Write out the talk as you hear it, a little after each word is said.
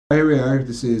Here we are.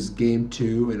 This is game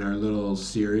 2 in our little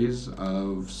series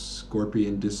of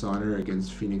Scorpion Dishonor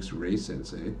against Phoenix Ray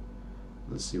Sensei.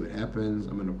 Let's see what happens.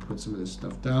 I'm going to put some of this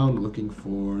stuff down, looking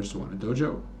for Swana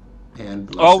Dojo and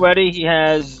Blessing. Already he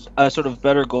has a sort of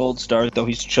better gold start, though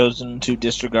he's chosen to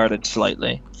disregard it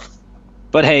slightly.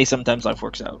 But hey, sometimes life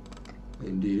works out.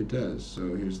 Indeed it does.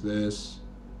 So here's this.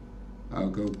 I'll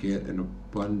go get an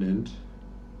abundant,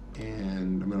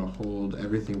 and I'm going to hold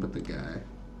everything but the guy.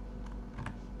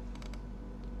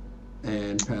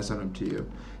 And pass on up to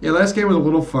you. Yeah, last game was a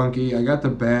little funky. I got the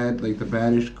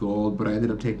baddish gold, but I ended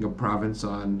up taking a province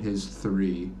on his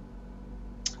 3.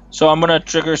 So I'm gonna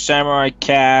trigger Samurai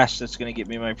Cast. That's gonna get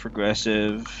me my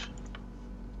progressive.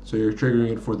 So you're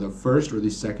triggering it for the first or the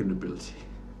second ability?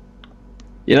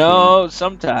 You know,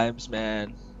 sometimes,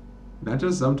 man. Not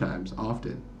just sometimes,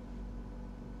 often.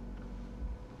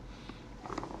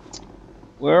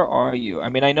 Where are you? I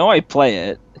mean, I know I play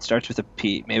it. It starts with a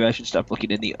P. Maybe I should stop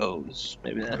looking in the O's.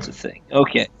 Maybe that's a thing.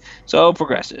 Okay, so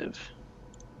progressive.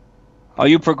 Are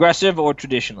you progressive or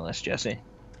traditionalist, Jesse?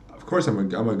 Of course, I'm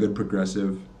a good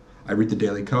progressive. I read the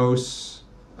Daily Kos.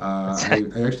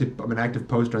 I'm an active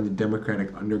poster on the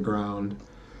Democratic Underground.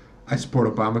 I support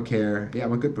Obamacare. Yeah,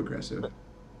 I'm a good progressive.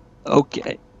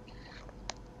 Okay.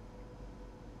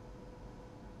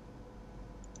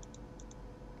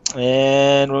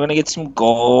 And we're going to get some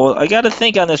gold. I got to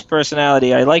think on this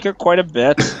personality. I like her quite a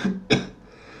bit.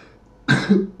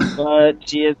 But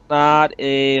she is not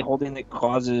a holding that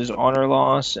causes honor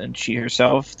loss, and she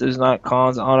herself does not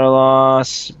cause honor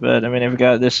loss. But, I mean, I've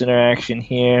got this interaction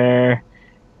here,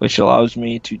 which allows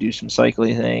me to do some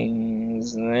cycling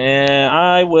things.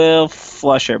 I will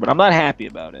flush her, but I'm not happy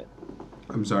about it.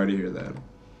 I'm sorry to hear that.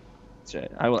 That's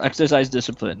right. I will exercise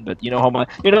discipline, but you know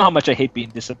how much I hate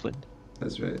being disciplined.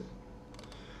 That's right.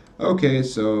 Okay,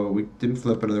 so we didn't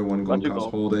flip another one gold Bunch of cost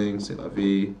gold. holding. C'est la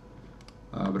vie.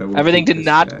 But I will Everything keep did this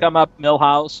not guy. come up mill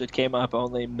house. It came up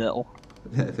only mill.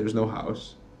 There's no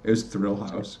house. It was Thrill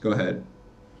House. Go ahead.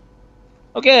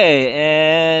 Okay,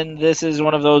 and this is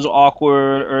one of those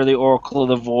awkward early Oracle of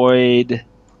the Void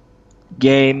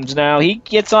games. Now, he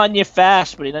gets on you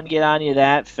fast, but he doesn't get on you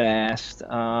that fast.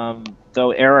 Though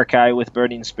Erikai with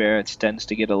Burning Spirits tends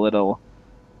to get a little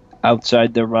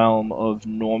outside the realm of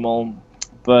normal.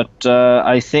 But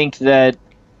I think that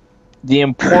the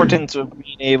importance of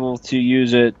being able to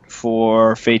use it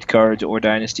for Fate cards or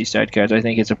Dynasty side cards, I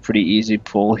think it's a pretty easy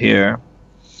pull here.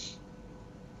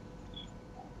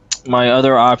 My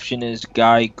other option is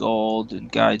Guy Gold,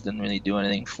 and Guy doesn't really do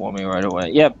anything for me right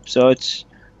away. Yep, so it's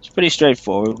pretty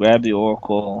straightforward. Grab the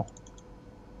Oracle,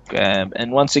 grab,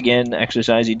 and once again,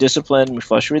 exercising discipline. We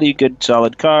flush really good,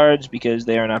 solid cards because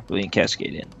they are not brilliant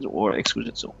Cascade-ins or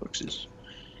Exquisite Silverxes.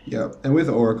 Yep, and with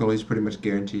Oracle, he's pretty much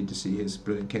guaranteed to see his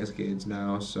brilliant cascades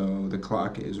now, so the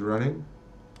clock is running.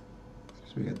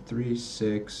 So we got 3,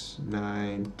 6,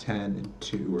 9, 10, and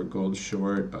 2. We're gold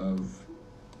short of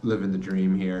living the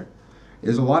dream here.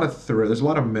 There's a lot of there's a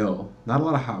lot of mill, not a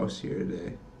lot of house here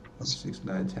today. 6,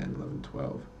 9, 10, 11,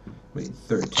 12. Wait,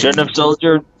 13. Shouldn't have sold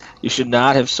your. You should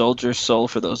not have sold your soul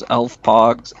for those elf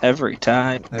pogs. Every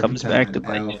time Every comes time back to an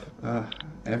bite you. elf.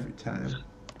 Every time.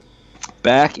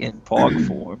 Back in pog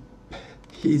form.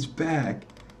 He's back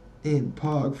in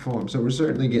Pog form. So we're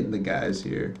certainly getting the guys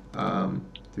here.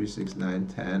 3, 6, 9,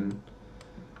 10.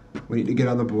 We need to get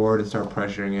on the board and start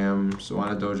pressuring him.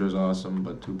 Swana Dojo's awesome,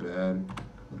 but too bad.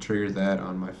 I'll trigger that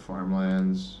on my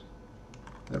farmlands.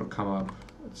 That'll come up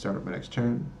at the start of my next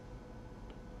turn.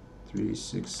 3,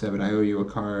 6, 7. I owe you a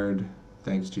card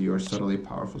thanks to your subtly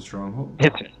powerful stronghold.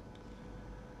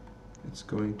 It's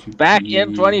going to Back be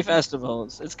in 20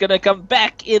 festivals. It's gonna come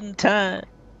back in time.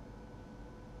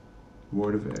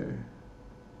 Ward of Air.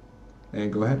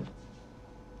 And go ahead.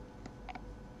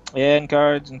 And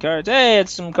cards and cards. Hey,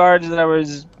 it's some cards that I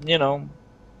was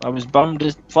bummed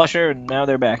to flush her, and now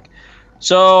they're back.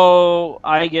 So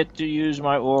I get to use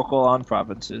my Oracle on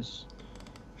provinces.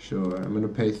 Sure. I'm going to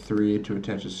pay 3 to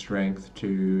attach a strength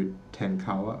to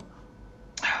Tenkawa.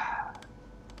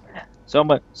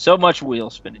 So much wheel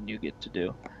spinning you get to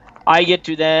do. I get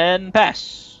to then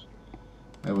pass.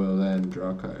 I will then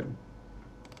draw a card.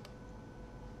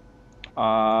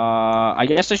 I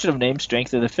guess I should have named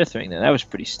Strength of the Fifth Ring then. That was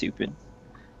pretty stupid.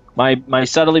 My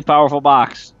subtly powerful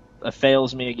box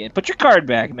fails me again. Put your card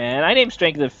back, man. I named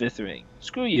Strength of the Fifth Ring.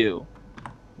 Screw you.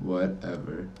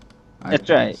 Whatever. That's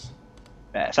right.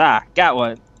 Pass. Ah, got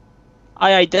one.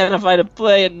 I identified a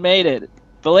play and made it.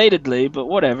 Belatedly, but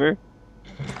whatever.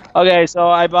 Okay, so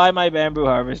I buy my Bamboo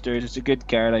Harvesters. It's a good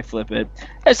card. I flip it.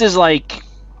 This is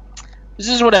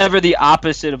whatever the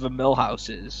opposite of a mill house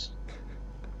is.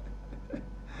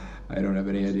 I don't have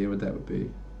any idea what that would be.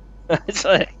 It's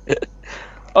like,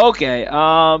 okay,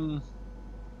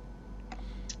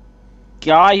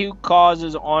 guy who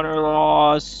causes honor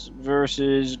loss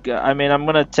versus. I mean, I'm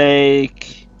gonna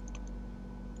take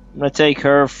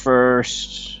her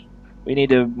first. We need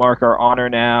to mark our honor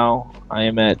now. I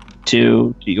am at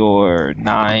 2. You're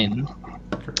 9.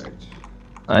 Correct.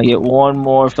 I get one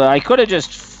more. I could have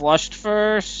just flushed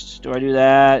first. Do I do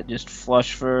that? Just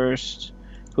flush first.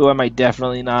 Who am I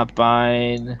definitely not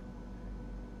buying?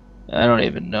 I don't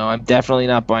even know. I'm definitely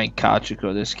not buying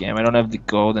Kachiko this game. I don't have the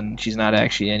gold, and she's not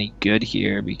actually any good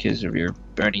here because of your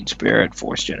Burning Spirit,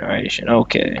 Force Generation.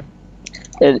 Okay.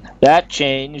 That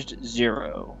changed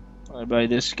 0. I buy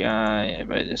this guy. I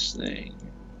buy this thing.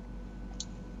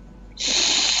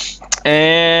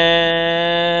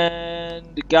 And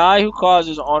the guy who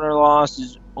causes honor loss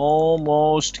is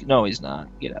almost... No, he's not.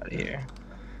 Get out of here.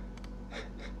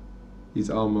 He's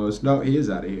almost... No, he is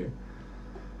out of here.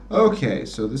 Okay,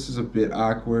 so this is a bit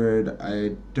awkward.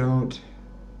 I don't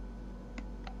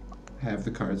have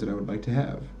the cards that I would like to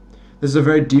have. This is a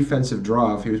very defensive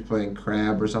draw. If he was playing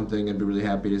Crab or something, I'd be really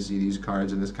happy to see these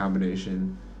cards in this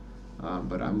combination.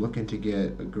 But I'm looking to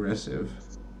get aggressive.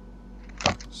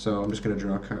 So I'm just going to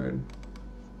draw a card.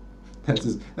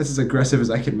 That's as aggressive as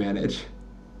I can manage.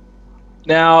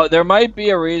 Now, there might be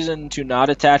a reason to not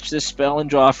attach this spell and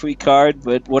draw a free card,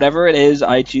 but whatever it is,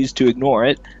 I choose to ignore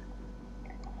it.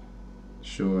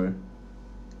 Sure.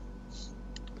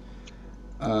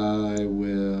 I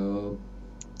will...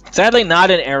 Sadly, not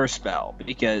an air spell,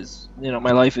 because, you know,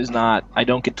 my life is not... I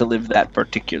don't get to live that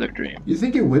particular dream. You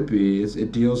think it would be.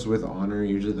 It deals with honor.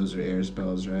 Usually those are air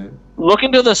spells, right? Look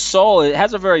into the soul. It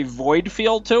has a very void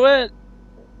feel to it.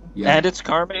 Yeah. And it's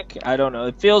karmic. I don't know.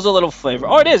 It feels a little flavor.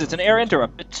 Oh, it is. It's an air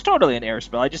interrupt. It's totally an air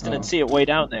spell. I just didn't see it way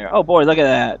down there. Oh, boy, look at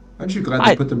that. Aren't you glad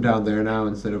they put them down there now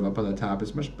instead of up on the top?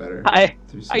 It's much better. I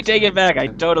take it back. I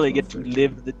totally get to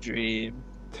live the dream.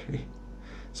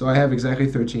 So I have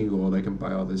exactly 13 gold. I can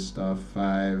buy all this stuff.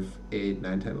 5, 8,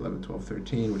 9, 10, 11, 12,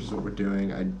 13, which is what we're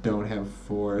doing. I don't have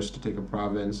force to take a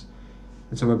province.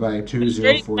 And so we're buying 2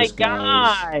 0 force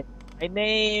guys. I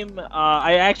name,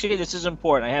 I actually, this is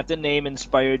important. I have to name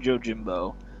Inspired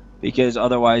Jojimbo, because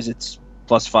otherwise it's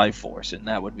 +5 force, and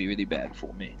that would be really bad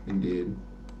for me. Indeed.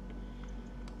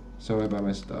 So I buy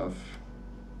my stuff.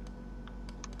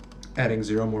 Adding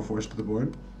 0 more force to the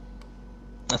board.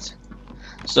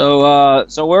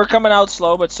 So we're coming out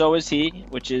slow, but so is he,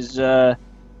 which is,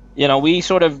 you know, we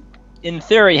sort of, in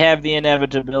theory, have the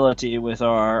inevitability with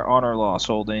our honor loss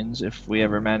holdings if we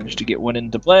ever manage to get one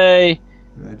into play.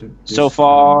 So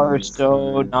far,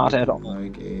 so not at all.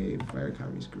 Like a Fire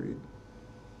Kami's Greed.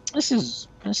 This is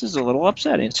a little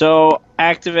upsetting. So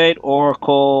activate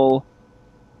Oracle,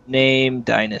 name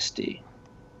Dynasty.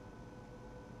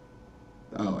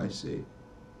 Oh, I see.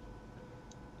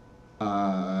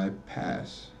 I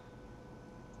pass.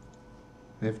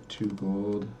 I have 2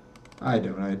 gold. I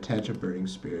don't. I attach a Burning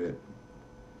Spirit.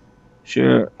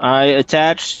 Sure. I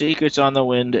attach Secrets on the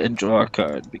Wind and draw a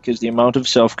card, because the amount of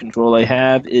self-control I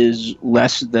have is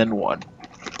less than 1.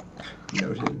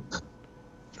 Noted.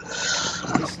 I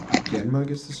guess Genma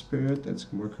gets the Spirit.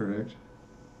 That's more correct.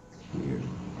 Weird.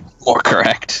 More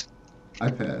correct.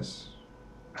 I pass.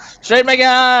 Straight my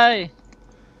guy!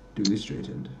 Duly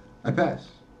straightened. I pass.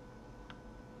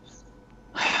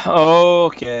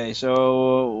 Okay,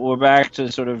 so we're back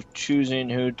to sort of choosing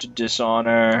who to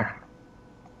dishonor.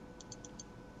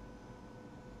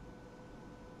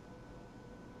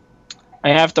 I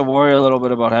have to worry a little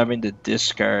bit about having to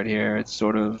discard here. It's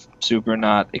sort of super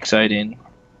not exciting.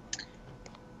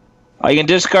 I can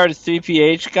discard a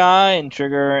 3PH guy and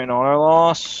trigger an honor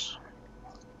loss.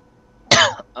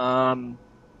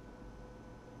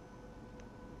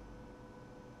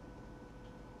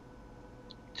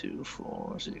 2,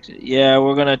 4, 6, 8. Yeah,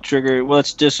 we're gonna trigger.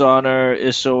 Let's dishonor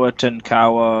Isoa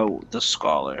Tenkawa, the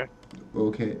Scholar.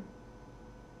 Okay.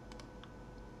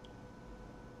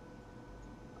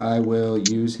 I will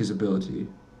use his ability.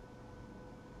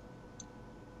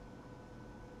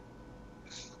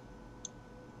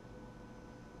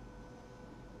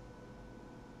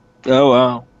 Oh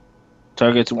wow.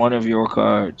 Targets one of your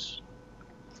cards.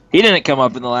 He didn't come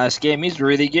up in the last game. He's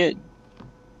really good.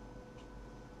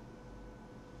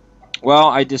 Well,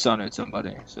 I dishonored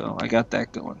somebody, so I got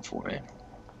that going for me.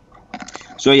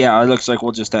 So yeah, it looks like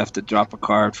we'll just have to drop a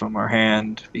card from our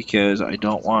hand because I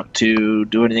don't want to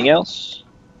do anything else.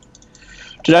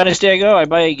 To Dynasty I go, I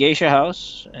buy a Geisha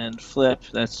house and flip.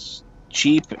 That's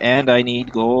cheap, and I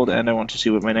need gold, and I want to see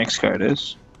what my next card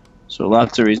is. So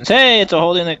lots of reasons. Hey, it's a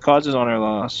holding that causes honor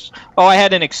loss. Oh, I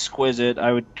had an Exquisite.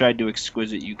 I would try to do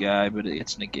Exquisite you guy, but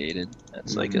it's negated.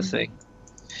 That's like a thing.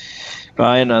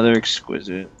 Buy another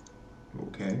exquisite.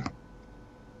 Okay.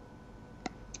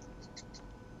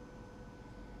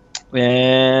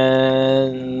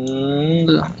 And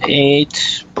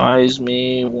 8 buys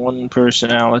me 1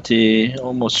 personality,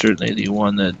 almost certainly the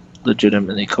one that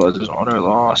legitimately causes honor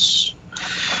loss.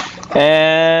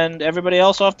 And everybody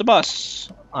else off the bus.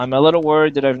 I'm a little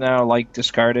worried that I've now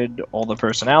discarded all the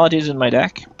personalities in my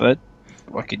deck, but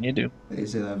what can you do? Hey,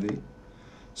 c'est la vie.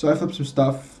 So I flipped some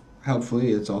stuff.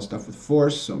 Helpfully, it's all stuff with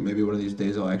force, so maybe one of these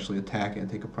days I'll actually attack and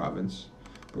take a province.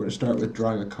 But we're going to start with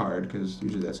drawing a card, because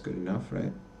usually that's good enough,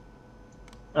 right?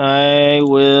 I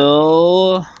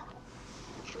will.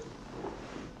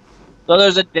 So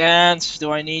there's a dance. Do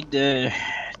I need to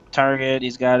target?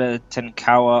 He's got a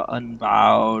Tenkawa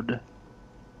unbowed.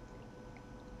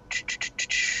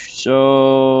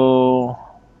 So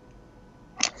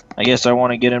I guess I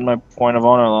want to get in my point of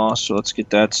honor loss, so let's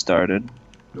get that started.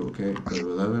 Okay, go to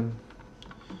 11.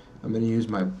 I'm going to use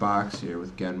my box here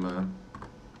with Genma.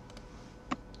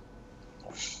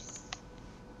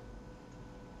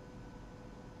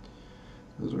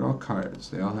 Those are all cards.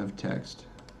 They all have text.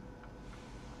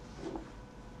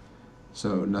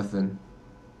 So, nothing.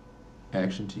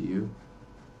 Action to you.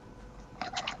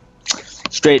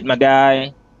 Straight, my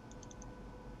guy.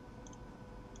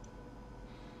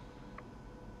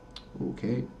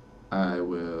 Okay. I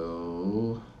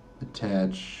will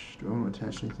attach. Do I want to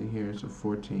attach anything here? So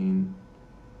 14.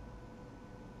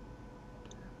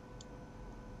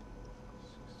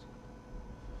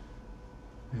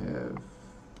 I have.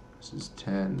 This is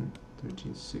 10,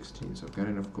 13, 16. So I've got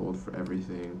enough gold for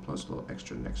everything, plus a little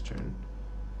extra next turn.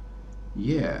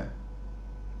 Yeah.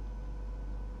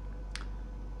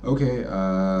 Okay,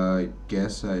 I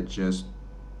guess I just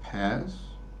pass.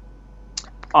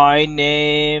 I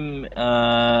name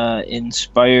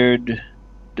Inspired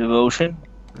Devotion.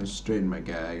 I straightened my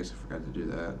guy. I guess I forgot to do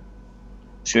that.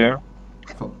 Sure.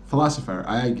 Philosopher.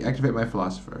 I activate my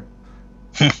philosopher.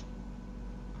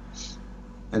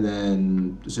 And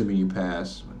then, assuming you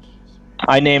pass.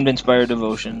 I named Inspired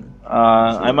Devotion.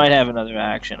 I Sure. might have another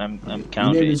action. I'm You named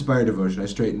counting. Inspired Devotion. I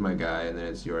straightened my guy, and then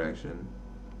it's your action.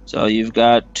 So you've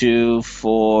got 2,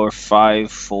 4,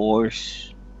 5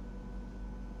 force.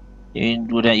 You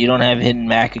don't have hidden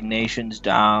machinations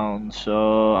down,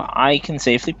 so I can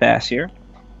safely pass here.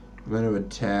 I'm going to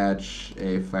attach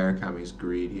a Fire Kami's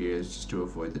Greed here, just to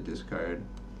avoid the discard.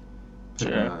 Put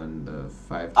it on the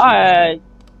 5 2.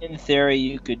 In theory,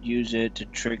 you could use it to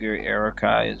trigger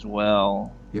Erikai as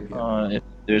well. Yep. If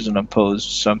there's an opposed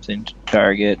something to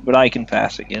target, but I can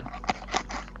pass again.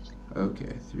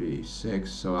 Okay, 3,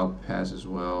 6, so I'll pass as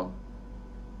well.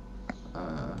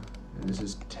 And this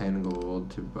is 10 gold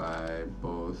to buy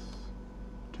both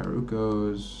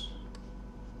Tarukos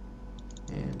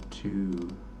and 2.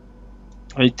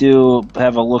 I do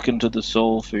have a look into the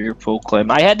soul for your proclaim.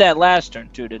 I had that last turn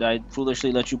too. Did I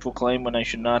foolishly let you proclaim when I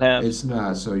should not have? It's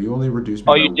not. So you only reduced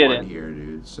me by 1 here,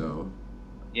 dude. So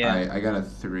yeah, I got a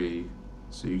 3.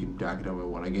 So you can dock it down by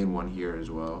 1. I gain 1 here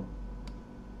as well.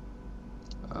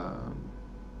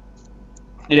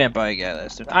 You didn't buy a guy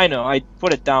last turn. I know. I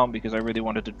put it down because I really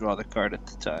wanted to draw the card at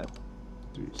the time.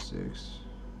 3, 6.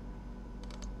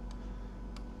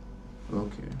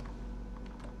 Okay.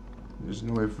 There's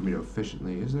no way for me to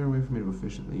efficiently. Is there a way for me to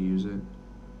efficiently use it?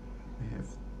 I have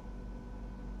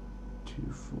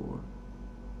 2, 4,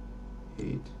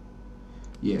 8.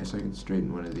 Yes, I can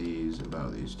straighten one of these and bow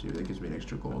these 2. That gives me an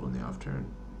extra gold on the off turn.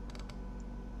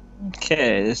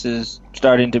 Okay, this is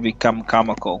starting to become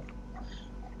comical.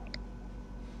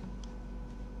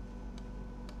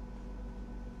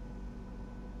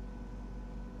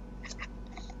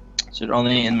 Is it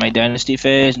only in my dynasty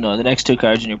phase? No, the next 2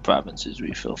 cards in your provinces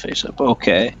refill face up.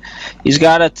 Okay. He's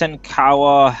got a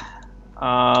Tenkawa.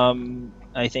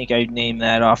 I think I named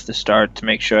that off the start to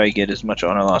make sure I get as much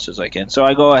honor loss as I can. So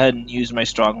I go ahead and use my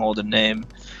stronghold and name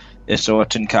Isoa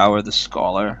Tenkawa the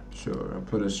Scholar. Sure, I'll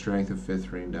put a strength of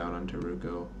 5th ring down on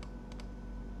Taruko.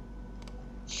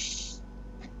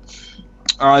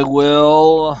 I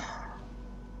will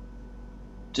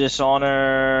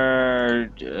Dishonor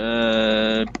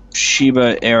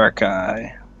Shiba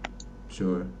Erikai.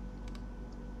 Sure.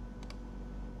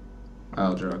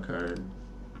 I'll draw a card.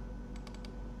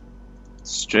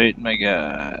 Straight my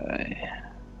guy.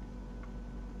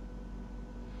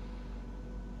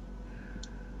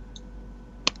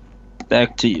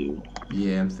 Back to you.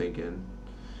 Yeah, I'm thinking.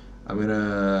 I'm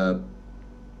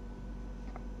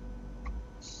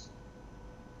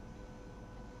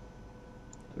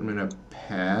gonna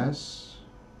pass.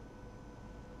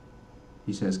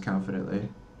 He says confidently.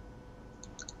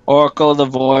 Oracle of the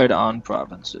Void on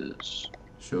provinces.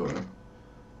 Sure.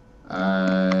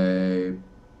 I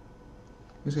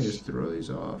guess I just throw these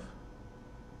off.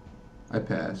 I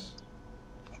pass.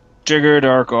 Trigger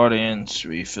Dark Audience,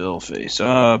 refill face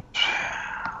up,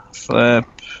 flip.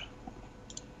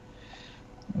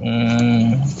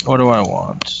 What do I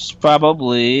want?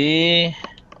 Probably.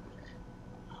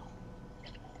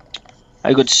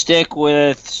 I could stick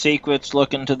with Secrets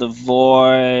Look into the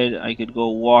Void. I could go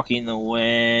Walking the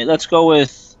Way. Let's go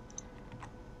with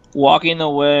Walking the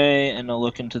Way and a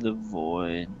Look into the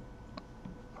Void.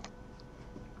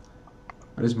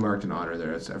 I just marked an honor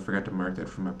there. I forgot to mark that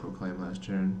for my proclaim last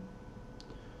turn.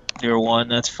 You're one,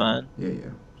 that's fine.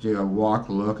 Yeah. So you got walk,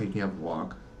 look. You can have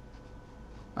walk.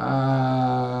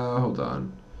 Hold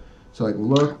on. So like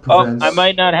look prevents. Oh, I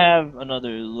might not have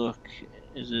another look.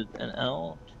 Is it an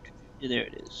L? Yeah, there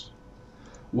it is.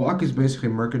 Walk is basically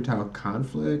mercantile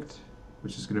conflict,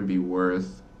 which is going to be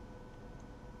worth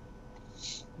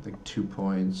like 2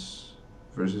 points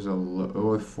versus a look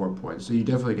with 4 points. So you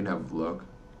definitely can have look.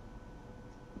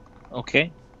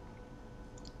 Okay.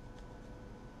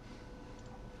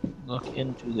 Look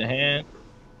into the hand.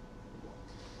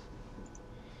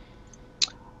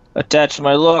 Attach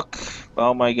my look.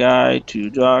 Bow my guy to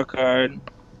draw a card.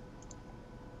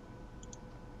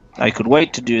 I could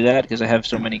wait to do that because I have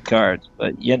so many cards,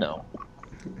 but you know.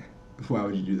 Why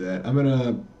would you do that? I'm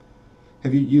gonna.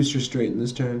 Have you used your straight in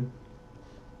this turn?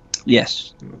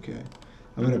 Yes. Okay.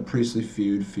 I'm gonna Priestly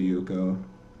Feud Fuyuko.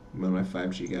 One of my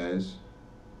 5G guys.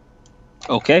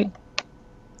 Okay.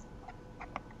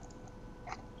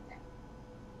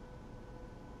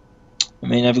 I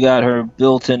mean, I've got her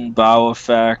built-in bow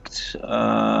effect,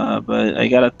 but I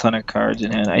got a ton of cards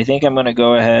in hand. I think I'm going to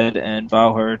go ahead and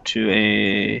bow her to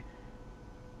a...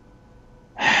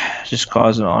 just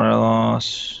cause an honor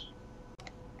loss.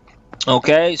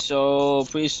 Okay, so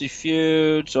Priestly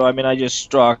Feud. So, I mean, I just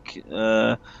struck.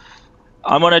 I'm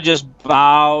going to just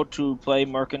bow to play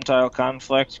Mercantile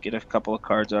Conflict, get a couple of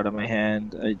cards out of my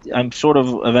hand. I'm sort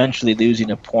of eventually losing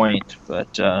a point,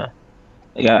 but...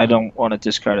 I don't want to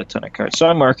discard a ton of cards. So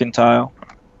I'm Mercantile.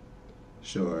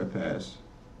 Sure, I pass.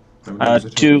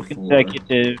 2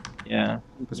 consecutive. Yeah,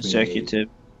 Puts consecutive.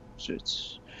 So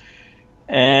it's...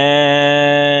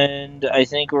 And I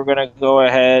think we're going to go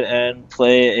ahead and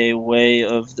play a Way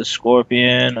of the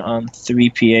Scorpion on 3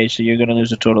 PA. So you're going to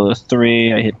lose a total of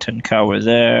 3. I hit Tenkawa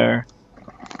there.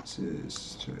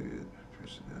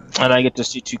 And I get to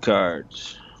see 2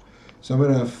 cards. So I'm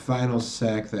gonna final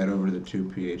sack that over the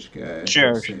 2 PH guy.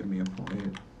 Sure. Save me a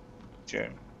point. Sure.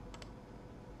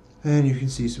 And you can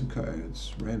see some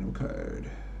cards. Random card.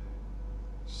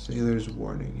 Sailor's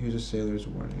Warning. Here's a Sailor's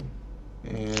Warning.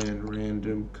 And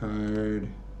random card.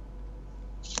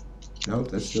 Nope,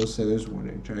 that's still Sailor's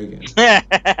Warning. Try again.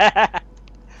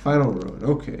 Final Ruin.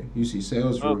 Okay, you see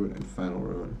Sailor's Ruin and Final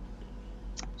Ruin.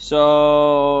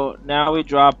 So now we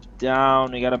drop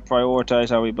down. We gotta prioritize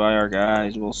how we buy our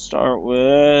guys. We'll start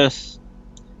with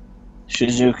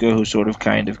Shizuka, who sort of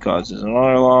kind of causes an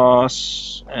honor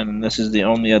loss. And this is the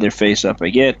only other face up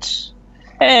I get.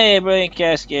 Hey, Brilliant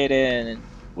Cascade in.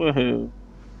 Woohoo.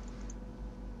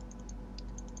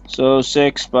 So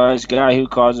 6 buys Guy Who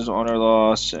Causes Honor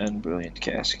Loss and Brilliant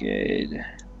Cascade.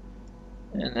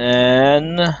 And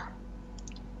then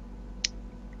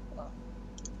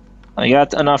I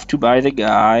got enough to buy the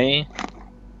guy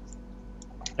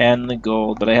and the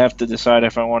gold, but I have to decide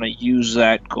if I want to use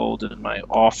that gold in my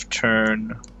off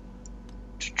turn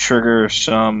to trigger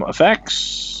some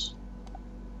effects.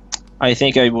 I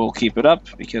think I will keep it up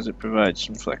because it provides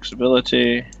some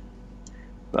flexibility.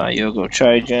 Buy Yogo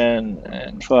Chaijin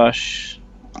and Flush.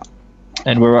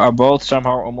 And we are both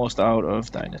somehow almost out of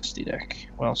Dynasty deck.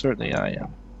 Well, certainly I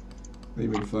am.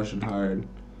 We've been flushing hard.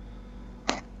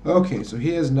 Okay, so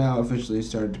he has now officially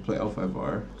started to play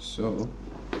L5R, so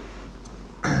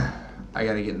I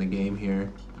gotta get in the game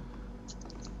here.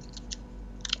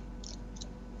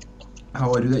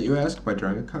 How do I do that, you ask? By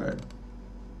drawing a card.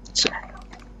 Sure.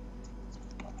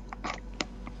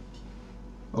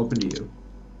 Open to you.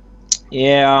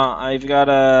 Yeah, I've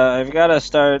gotta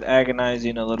start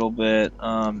agonizing a little bit.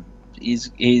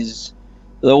 He's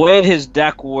the way his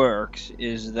deck works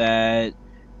is that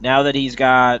now that he's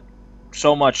got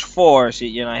so much force,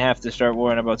 I have to start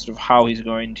worrying about sort of how he's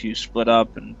going to split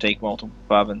up and take multiple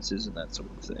provinces and that sort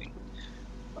of thing.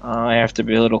 I have to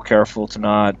be a little careful to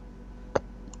not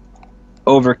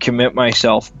overcommit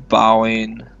myself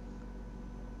bowing.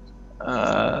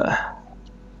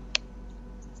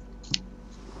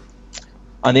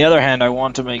 On the other hand, I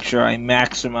want to make sure I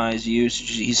maximize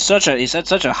usage. He's at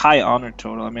such a high honor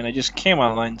total. I mean, I just came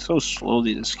online so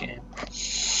slowly this game.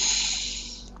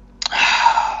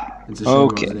 It's a shame I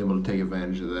wasn't able to take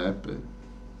advantage of that, but... Okay. It's a shame I wasn't able to take advantage of that, but... Okay. Okay, so he has now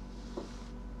officially started to play L5R, so I gotta get in the game here. How do I do that, you ask? By drawing a card. So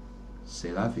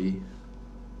C'est la vie.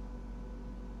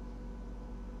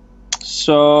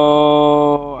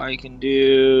 So I can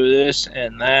do this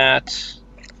and that.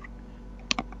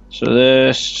 So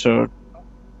this, so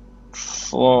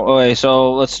okay,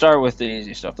 so let's start with the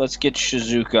easy stuff. Let's get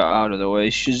Shizuka out of the way.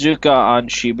 Shizuka on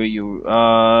Shiba, you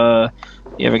have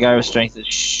a guy with strength of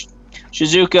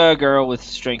Shizuka, a girl with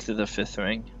strength of the fifth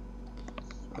ring.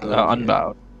 Okay.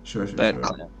 Unbowed. Sure. Bad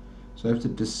clan. So I have to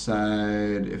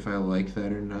decide if I like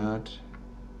that or not.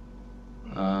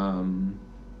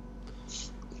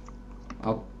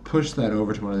 I'll push that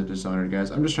over to one of the Dishonored guys.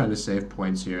 I'm just trying to save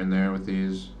points here and there with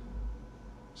these.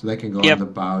 So they can go on the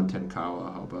bowed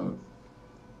Tenkawa. How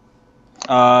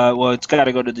about? Well, it's got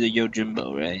to go to the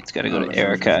Yojimbo, right? It's got to go to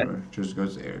Erikai. Sure. Just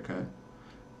goes to Erikai.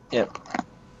 Yep.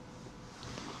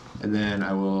 And then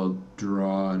I will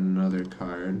draw another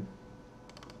card.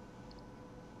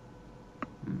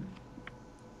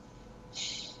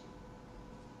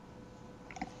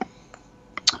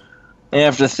 I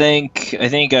have to think. I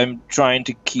think I'm trying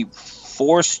to keep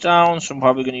force down, so I'm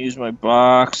probably going to use my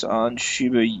box on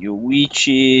Shiba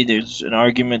Yoichi. There's an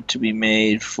argument to be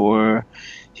made for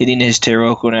hitting his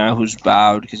Teroko now, who's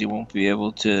bowed, because he won't be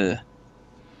able to.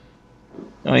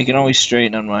 No, he can always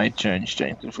straighten on my turn.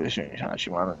 Strength of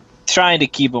Hashimata. Trying to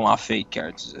keep him off fate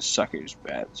cards is a sucker's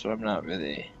bet, so I'm not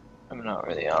really on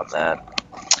that.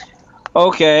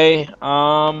 Okay.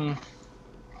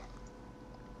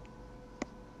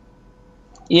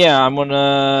 Yeah, I'm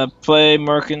gonna play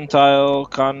Mercantile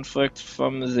Conflict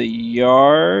from the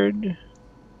yard.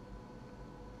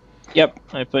 Yep,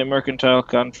 I play Mercantile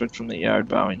Conflict from the yard,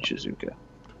 bowing Shizuka.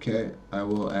 Okay, I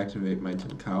will activate my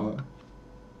Tenkawa.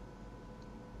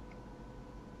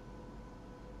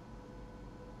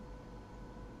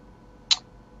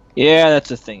 Yeah,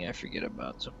 that's a thing I forget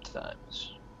about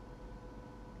sometimes.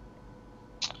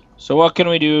 So what can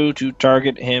we do to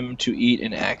target him to eat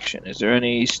in action? Is there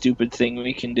any stupid thing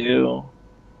we can do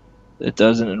that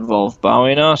doesn't involve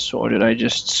bowing us, or did I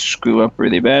just screw up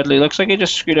really badly? Looks like I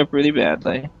just screwed up really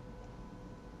badly.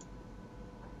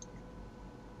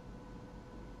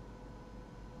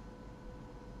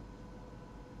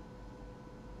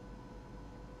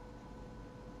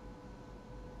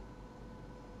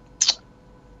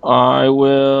 I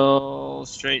will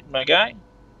straighten my guy.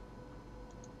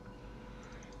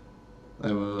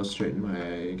 I will straighten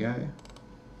my guy.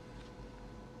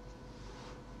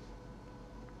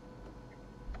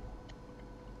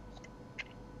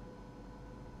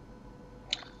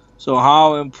 So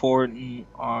how important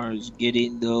is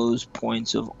getting those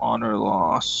points of honor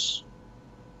loss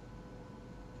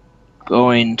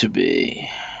going to be?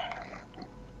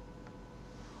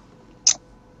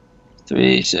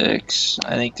 3, 6.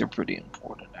 I think they're pretty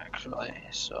important, actually.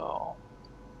 So,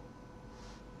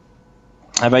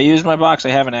 have I used my box? I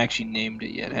haven't actually named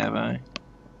it yet, have I?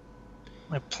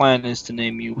 My plan is to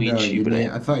name Yuichi,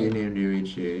 No, I thought you named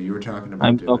Yuichi. You were talking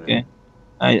about doing okay. it.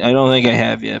 I don't think I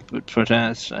have yet, but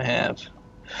perhaps I have.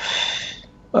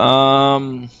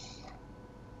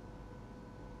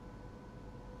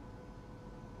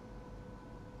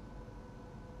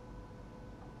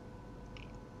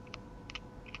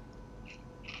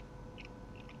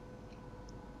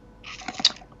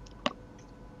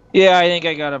 Yeah, I think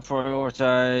I gotta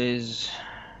prioritize.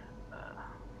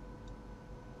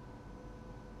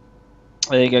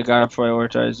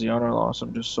 The honor loss.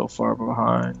 I'm just so far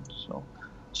behind.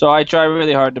 So I try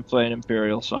really hard to play an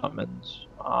Imperial Summons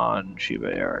on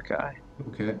Shiba Erikai.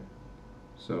 Okay.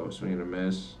 So swing and a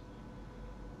miss.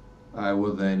 I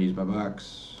will then use my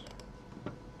box.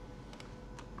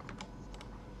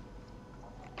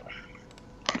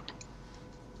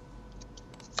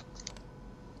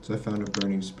 So I found a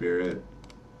Burning Spirit.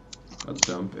 I'll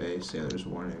dump a Sailor's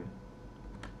Warning.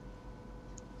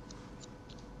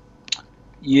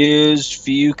 Use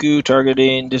Fuyuku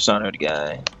targeting Dishonored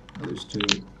guy. I lose 2.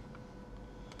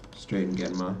 Straighten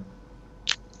Genma.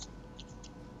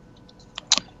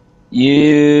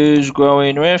 Use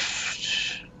Growing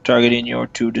Rift targeting your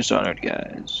 2 Dishonored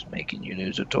guys, making you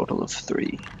lose a total of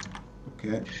 3.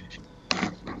 Okay.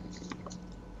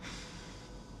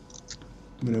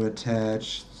 I'm going to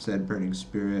attach said Burning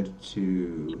Spirit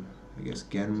to, I guess,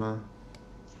 Genma.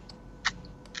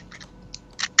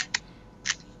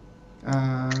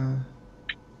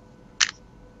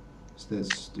 Is that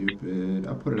stupid?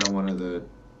 I'll put it on one of the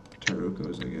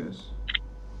Tarukos, I guess.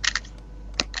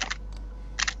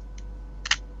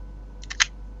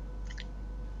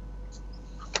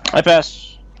 I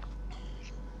pass.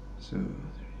 So...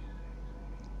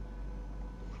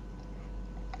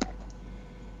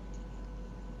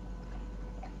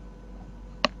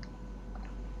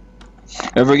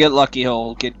 Ever get lucky,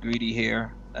 he'll get greedy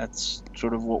here. That's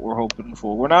sort of what we're hoping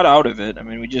for. We're not out of it. I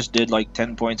mean, we just did like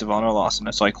 10 points of honor loss in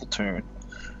a cycle turn.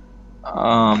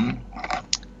 But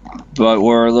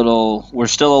we're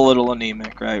still a little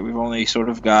anemic, right? We've only sort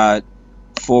of got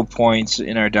 4 points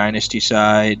in our dynasty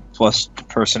side, plus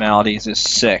personalities is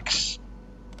 6.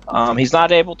 He's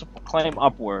not able to proclaim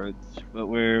upwards, but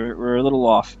we're a little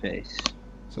off pace.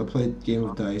 So I played game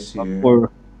of dice here.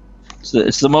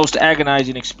 It's the most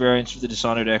agonizing experience for the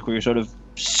Dishonor deck, where you sort of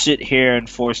sit here and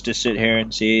forced to sit here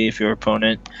and see if your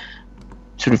opponent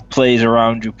sort of plays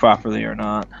around you properly or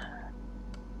not.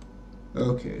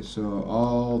 Okay, so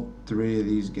all 3 of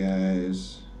these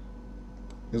guys,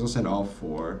 I guess I'll send all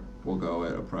 4. Will go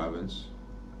at a province.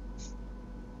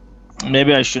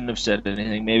 Maybe I shouldn't have said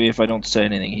anything. Maybe if I don't say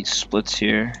anything, he splits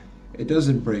here. It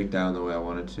doesn't break down the way I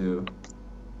want it to.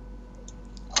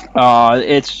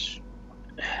 It's.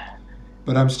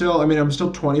 But I'm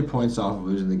still 20 points off of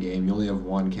losing the game. You only have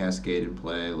 1 cascade in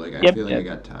play. Like I feel like I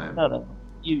got time. No.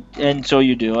 So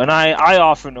you do, and I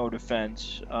offer no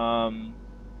defense.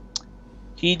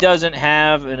 He doesn't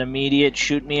have an immediate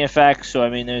shoot me effect, so I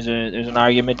mean, there's an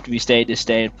argument to be stayed to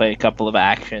stay and play a couple of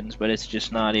actions, but it's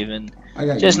just not even.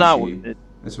 Not worth it.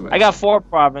 That's what I got 4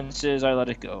 provinces. I let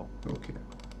it go. Okay.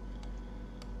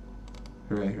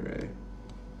 Hooray!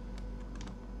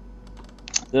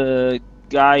 The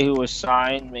guy who was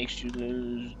signed makes you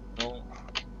lose. No.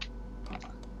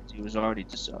 He was already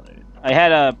dishonored. I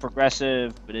had a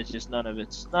progressive, but it's just none of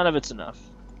it's enough.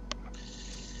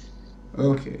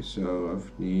 Okay, so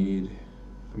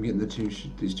I'm getting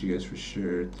these 2 guys for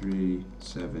sure. 3,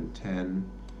 7, 10.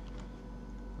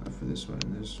 For this one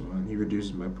and this one. He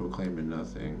reduces my proclaim to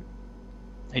nothing.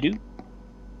 I do.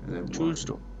 And then True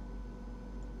story.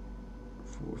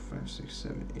 4, 5, 6,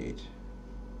 7, 8.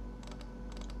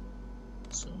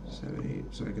 So 7,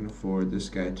 8. So I can afford this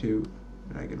guy too,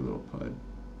 and I get a little pud.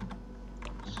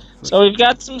 So we've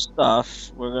got some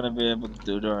stuff we're going to be able to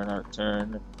do during our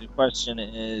turn. The question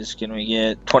is, can we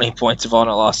get 20 points of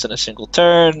honor loss in a single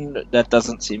turn? That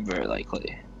doesn't seem very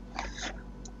likely.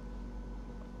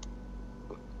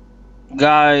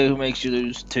 Guy who makes you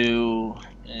lose 2.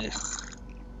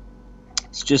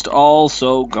 It's just all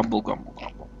so gumble.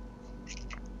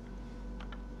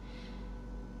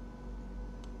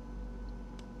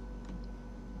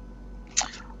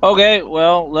 Okay,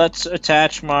 well, let's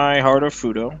attach my Heart of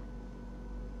Fudo.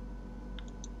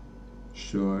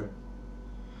 Sure.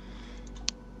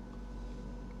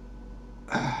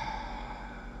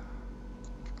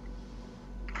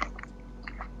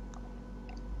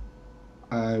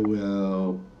 I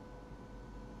will.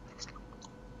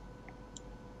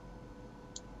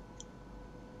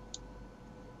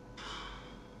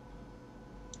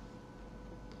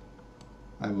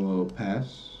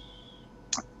 Pass.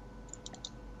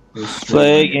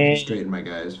 Play game. Straighten my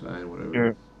guys, fine, whatever.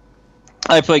 Sure.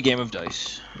 I play Game of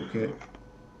Dice. Okay.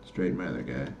 Straighten my other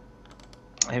guy.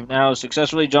 I have now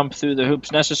successfully jumped through the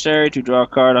hoops necessary to draw a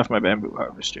card off my bamboo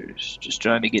harvesters. Just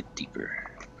trying to get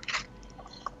deeper.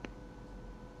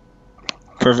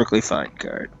 Perfectly fine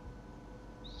card.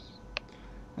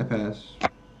 I pass.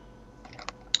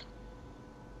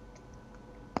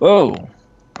 Oh,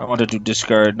 I wanted to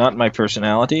discard not my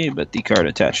personality, but the card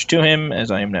attached to him, as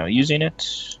I am now using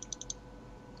it.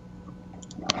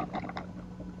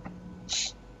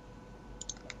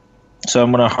 So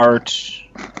I'm going to heart.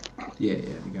 Yeah,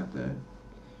 you got that.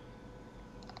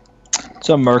 It's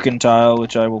a mercantile,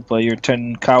 which I will play. Your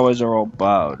 10 kawas are all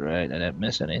bowed, right? I didn't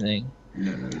miss anything.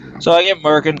 No, you didn't. So I get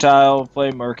mercantile,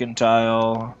 play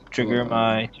mercantile, trigger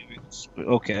my.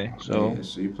 Okay, so. Yeah,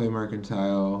 so you play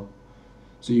mercantile.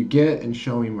 So you get and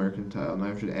show me mercantile. Now I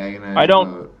have to agonize. I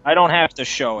don't have to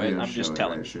show it. I'm just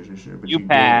telling. Right, sure. But you get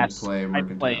pass. And play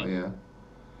mercantile. I play. Yeah.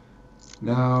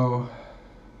 Now.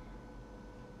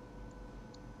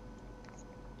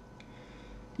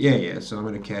 Yeah. So I'm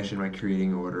gonna cash in my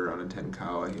creating order on a 10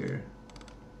 kawa here.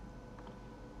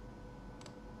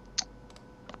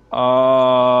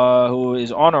 Who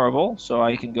is honorable, so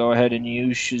I can go ahead and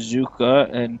use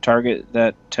Shizuka and target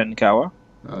that 10 kawa.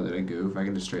 Oh, did I goof? I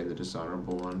can just straighten the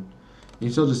dishonorable one. You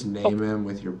can still just name him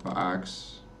with your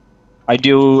box. I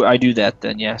do that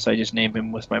then, yes. I just name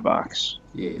him with my box.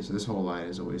 Yeah, so this whole line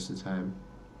is a waste of time.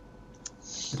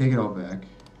 I take it all back.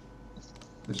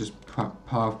 Let's just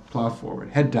plow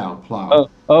forward. Head down, plow.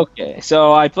 Oh, okay.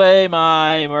 So I play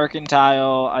my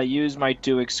mercantile. I use my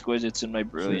 2 exquisites and my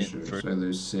brilliant. Sure. So I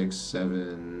lose 6,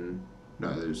 7.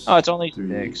 No, there's. Oh, it's only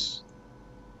 3, 6.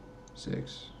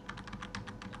 6.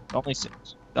 Only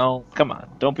 6. Don't come on.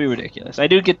 Don't be ridiculous. I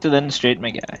do get to then straighten my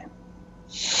guy.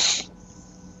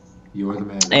 You're the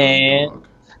man. And dog.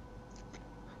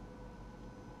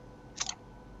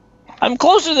 I'm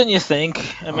closer than you think.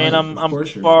 I mean, Of I'm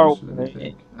course you're far closer than you away.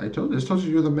 think. Just told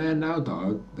you you're the man now,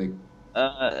 dog. Like,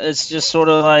 It's just sort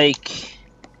of like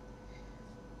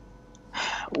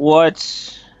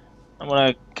what I'm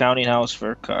gonna counting house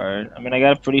for a card. I mean, I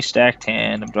got a pretty stacked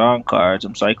hand. I'm drawing cards.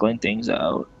 I'm cycling things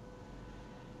out.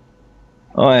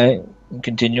 All right, I'm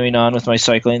continuing on with my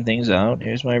cycling things out.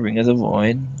 Here's my Ring of the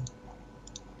Void.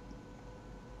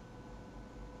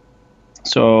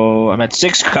 So I'm at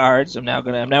 6 cards. I'm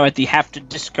now at the have to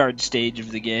discard stage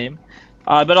of the game,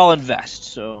 but I'll invest.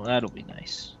 So that'll be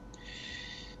nice.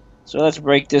 So let's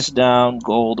break this down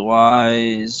gold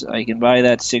wise. I can buy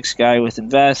that 6 guy with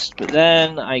invest, but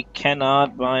then I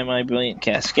cannot buy my Brilliant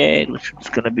Cascade, which is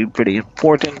going to be pretty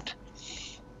important.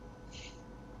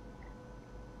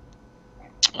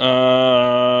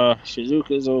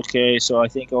 Shizuka's okay, so I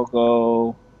think I'll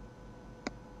go.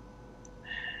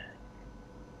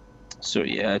 So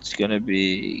yeah, it's going to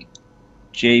be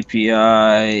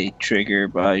JPI, trigger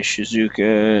by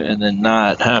Shizuka, and then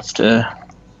not have to.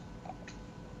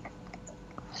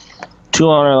 2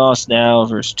 honor loss now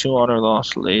versus 2 honor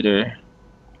loss later.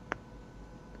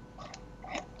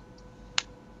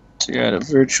 So you're at a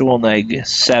virtual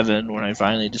 -7 when I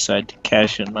finally decide to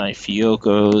cash in my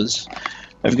Fiocos.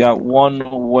 I've got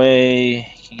one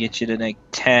way, can get you to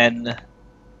 -10,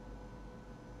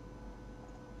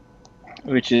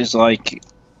 which is like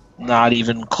not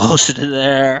even close to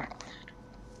there.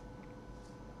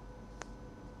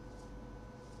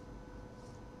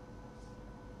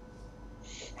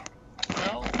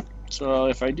 Well, so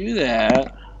if I do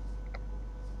that,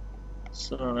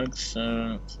 so that's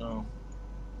so.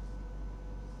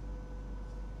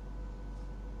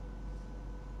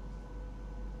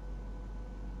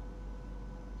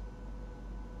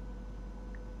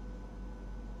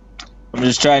 I'm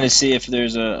just trying to see if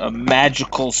there's a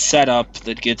magical setup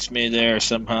that gets me there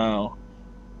somehow.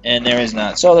 And there is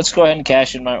not. So let's go ahead and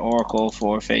cash in my Oracle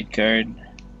for Fate card.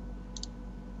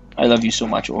 I love you so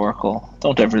much, Oracle.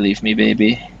 Don't ever leave me,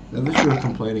 baby. I thought you were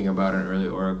complaining about an early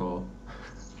Oracle.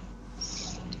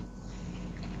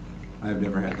 I've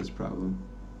never had this problem.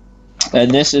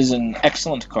 And this is an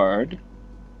excellent card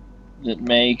that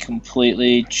may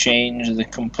completely change the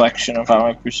complexion of how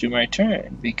I pursue my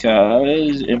turn,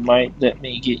 because it might let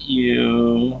me get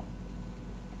you.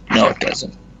 No, it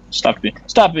doesn't. Stop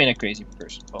being a crazy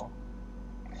person, Paul.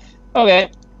 Okay,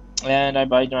 and I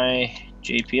buy my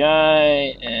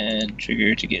JPI and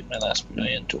trigger to get my last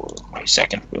brilliant, or my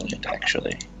second brilliant,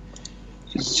 actually.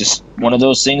 It's just one of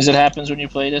those things that happens when you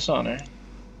play Dishonor.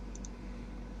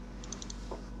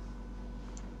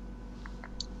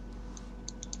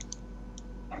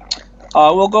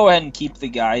 We'll go ahead and keep the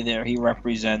guy there. He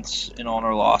represents an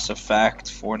honor loss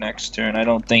effect for next turn. I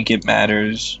don't think it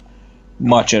matters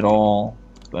much at all.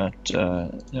 But,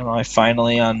 I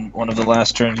finally, on one of the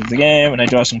last turns of the game, and I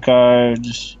draw some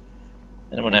cards,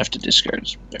 and I'm going to have to discard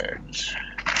some cards.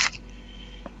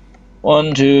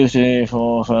 1, 2, 3,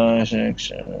 4, 5, 6,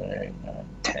 7, 8, 9,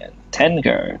 10. 10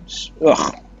 cards.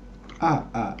 Ugh.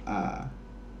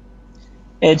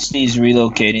 It's these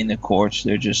relocating the courts.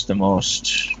 They're just the most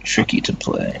tricky to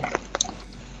play.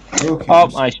 Okay.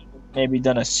 I should have maybe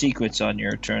done a secrets on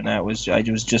your turn. I was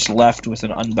just left with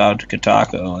an unbound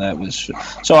Katako. That was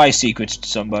so I secrets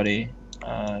somebody,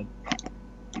 a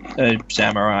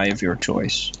samurai of your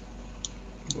choice.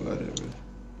 Whatever.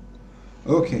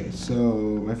 Okay, so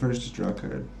my first is draw a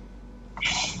card.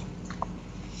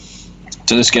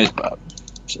 So this guy's Bob.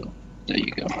 So there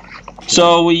you go.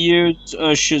 So we use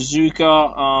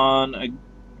Shizuka on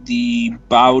the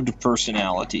bowed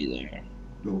personality there.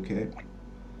 Okay.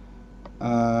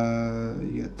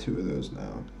 You got 2 of those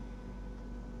now.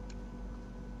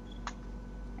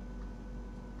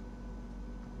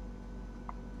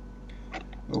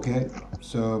 Okay,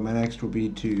 so my next will be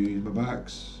to use my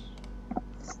box.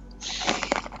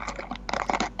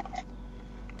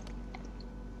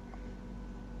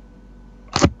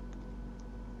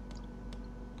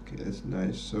 Okay, that's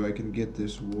nice. So I can get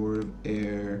this Ward of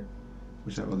Air,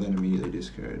 which I will then immediately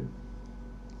discard.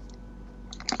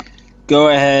 Go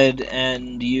ahead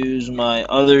and use my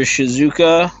other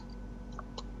Shizuka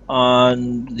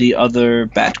on the other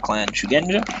Bat Clan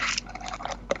Shugenja.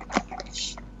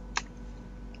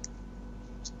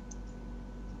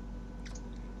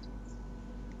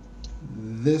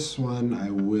 This one I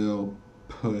will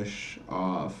push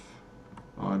off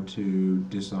onto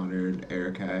Dishonored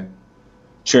Erikai.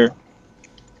 Sure.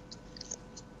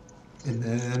 And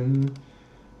then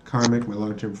Karmic, my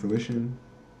long-term fruition.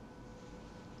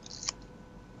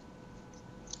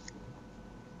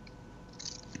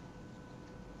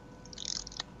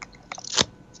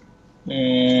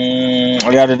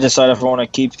 I got to decide if I want to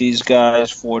keep these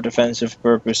guys for defensive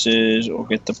purposes or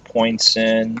get the points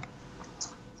in.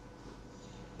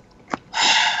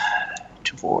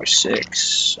 2, 4,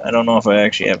 6. I don't know if I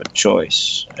actually have a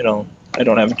choice. I don't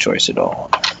have a choice at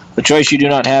all. The choice you do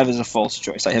not have is a false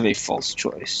choice. I have a false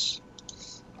choice.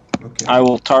 Okay. I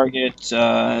will target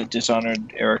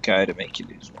Dishonored Erikai to make you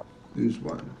lose one. Lose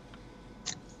one.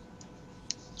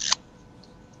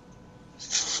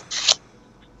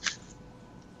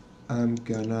 I'm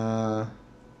gonna...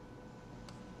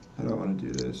 How do I want to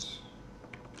do this?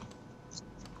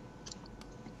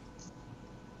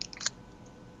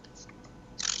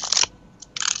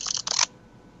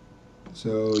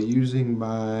 So using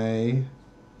my...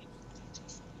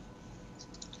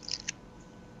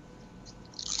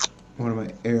 one of my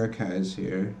Erikais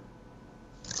here.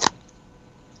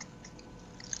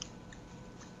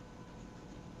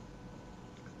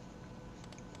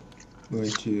 I'm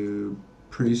going to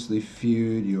priestly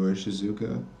feud your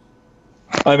Shizuka.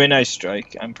 I mean, nice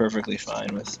strike. I'm perfectly fine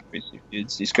with priestly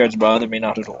feuds. These cards bother me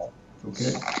not at all.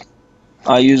 Okay.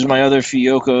 I use my other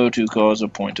Fiyoko to cause a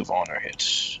point of honor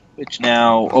hit, which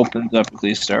now opens up at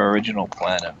least our original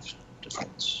plan of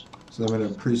defense. So I'm going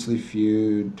to priestly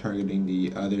feud targeting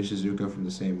the other Shizuka from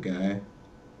the same guy.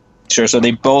 Sure, so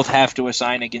they both have to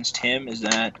assign against him, is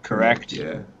that correct?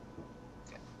 Yeah.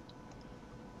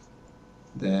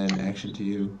 Then action to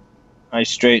you. I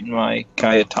straighten my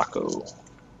Kayatako,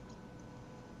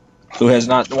 who has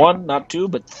not 1, not 2,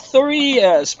 but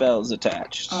 3 spells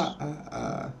attached.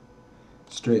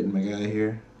 Straighten my guy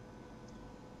here.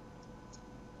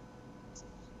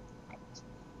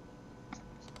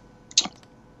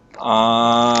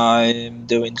 I'm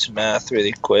doing some math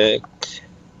really quick.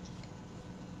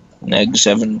 Neg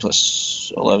 7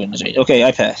 plus 11 is 8. Okay,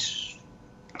 I pass.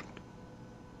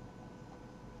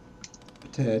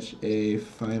 Attach a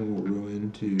final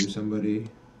ruin to somebody.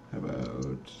 How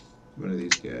about one of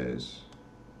these guys?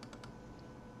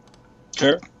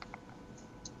 Sure.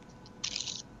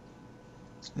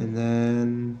 And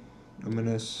then I'm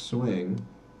gonna swing.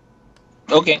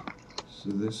 Okay. So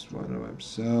this one of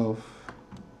himself.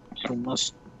 So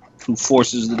who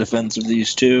forces the defense of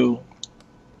these two?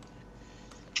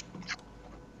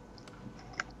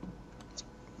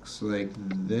 Looks like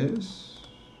this?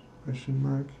 Question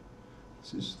mark.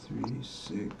 This is 3,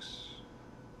 6,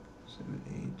 7,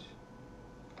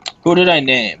 8. Who did I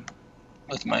name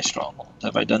with my stronghold?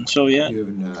 Have I done so yet? You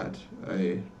have not.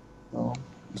 I No.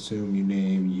 assume you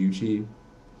name Yuchi.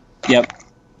 Yep.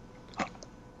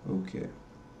 Okay.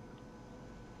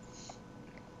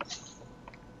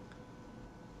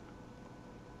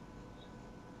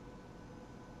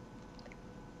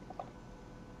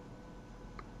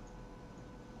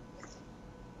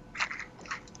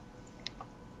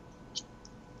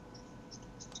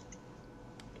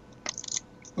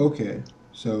 Okay,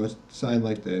 so it's signed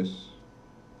like this.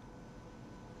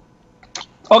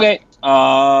 Okay.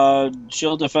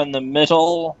 She'll defend the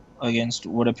middle against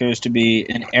what appears to be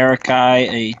an Erikai,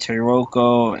 a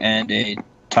Teroko, and a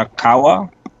Takawa.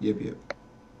 Yep.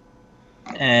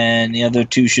 And the other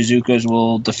 2 Shizukas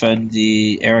will defend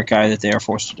the Erikai that they are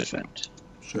forced to defend.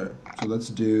 Sure. So let's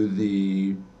do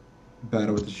the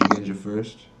battle with the Shugenja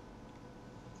first.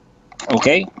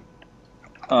 Okay.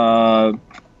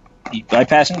 I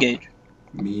pass engage.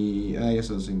 I guess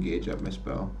I'll just engage up my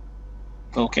spell.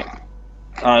 Okay.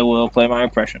 I will play my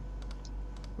oppression.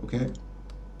 Okay.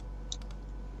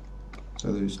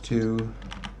 So there's 2.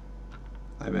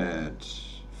 I'm at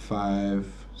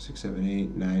 5, 6, 7,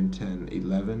 8, 9, 10,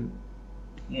 11.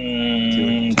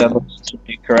 That looks to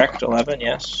be correct. 11,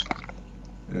 yes.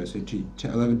 Did I say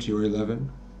 11 to your 11?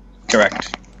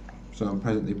 Correct. So I'm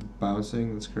presently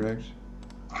bouncing, that's correct?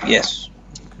 Yes.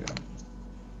 Okay.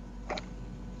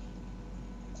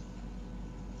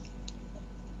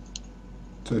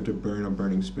 So I have to burn a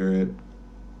burning spirit.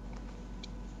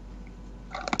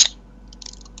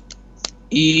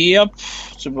 Yep.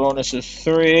 It's a bonus of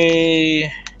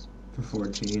 3. For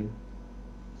 14.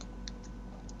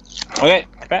 Okay,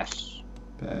 I pass.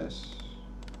 Pass.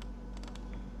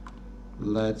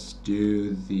 Let's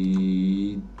do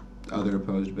the other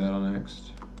opposed battle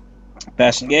next.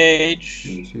 Pass engage.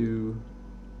 Me too.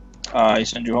 I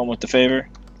send you home with the favor.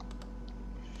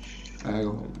 I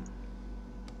go home.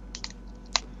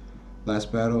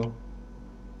 Last battle.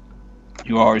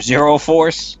 You are 0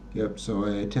 force. Yep, so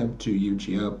I attempt to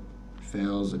Yuchi up.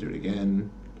 Fails, I do it again.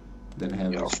 Then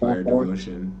have You're Inspired 4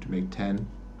 Devotion to make 10.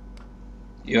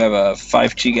 You have a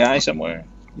 5-chi guy somewhere.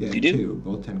 Yeah, You do? 2,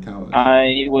 both 10 kawas.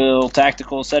 I will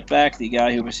tactical setback the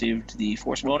guy who received the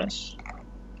force bonus.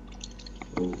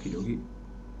 Okie dokie.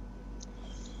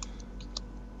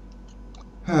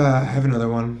 I have another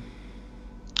one.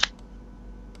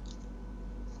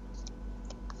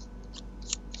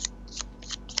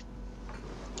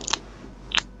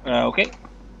 Okay,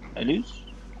 I lose.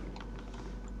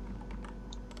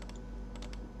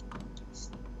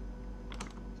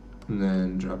 And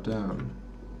then drop down.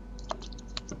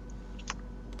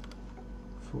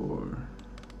 4.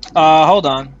 Hold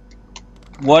on.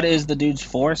 What is the dude's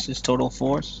force? His total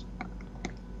force?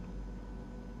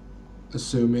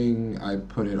 Assuming I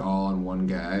put it all on one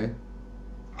guy.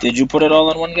 Did you put it all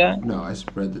on one guy? No, I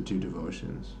spread the 2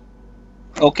 devotions.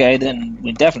 Okay, then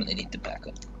we definitely need to back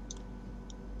up.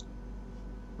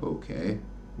 Okay.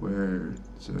 Where?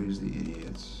 So here's the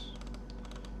idiots.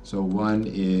 So one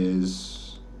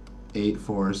is 8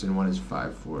 force and one is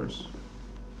 5 force.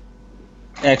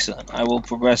 Excellent. I will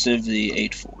progressive the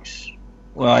 8 force.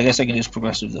 Well, I guess I can just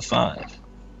progressive the 5.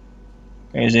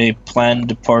 There's a planned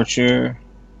departure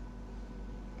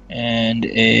and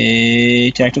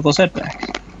a tactical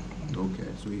setback. Okay,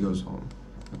 so he goes home.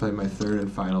 I play my 3rd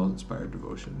and final inspired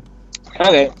devotion.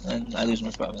 Okay, and I lose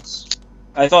my province.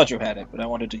 I thought you had it, but I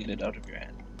wanted to get it out of your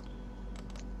hand.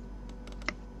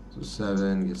 So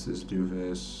 7 gets this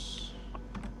doofus.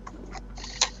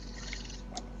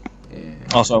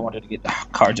 And Also, I wanted to get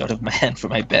cards out of my hand for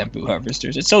my bamboo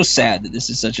harvesters. It's so sad that this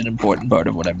is such an important part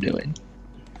of what I'm doing.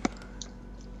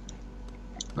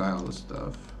 buy all the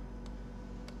stuff.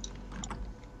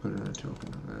 Put another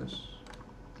token on this.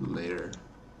 Later.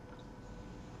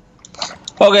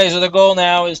 Okay, so the goal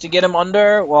now is to get him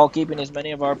under while keeping as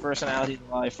many of our personalities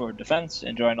alive for defense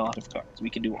and drawing a lot of cards. We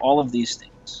can do all of these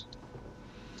things.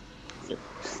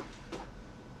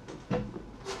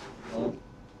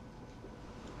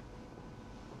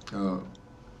 Oh.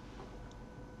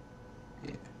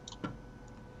 Yeah.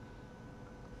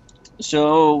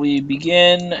 So we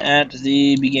begin at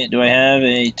the begin. Do I have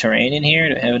a terrain in here?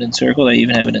 Do I have it encircled? I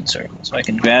even have it encircled. So I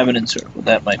can grab it encircled.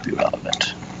 That might be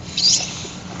relevant.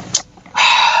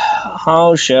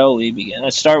 How shall we begin?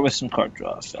 Let's start with some card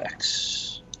draw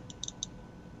effects.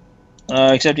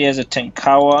 Except he has a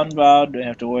Tenkawa unbowed. Do I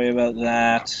have to worry about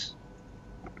that?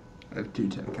 I have 2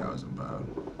 10 cows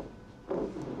unbound.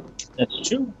 That's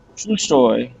true. True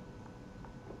story.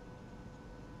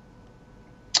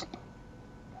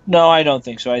 No, I don't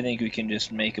think so. I think we can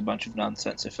just make a bunch of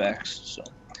nonsense effects. So,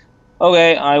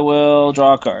 okay, I will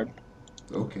draw a card.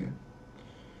 Okay.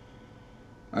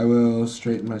 I will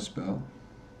straighten my spell.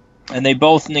 And they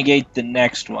both negate the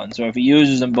next one. So if he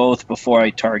uses them both before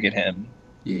I target him,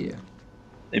 Yeah.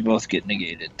 they both get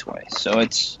negated twice. So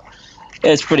it's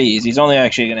pretty easy. He's only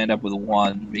actually going to end up with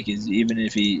 1 because even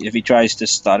if he tries to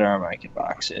stutter him, I can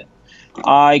box it.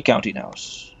 I counting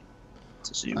house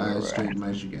to see where I we're at. straighten my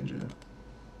Shigenja.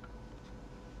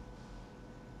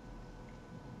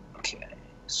 Okay,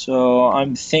 so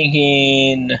I'm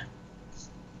thinking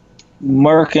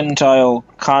mercantile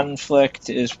conflict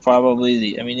is probably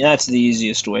the. I mean, that's the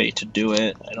easiest way to do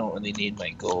it. I don't really need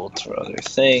my gold for other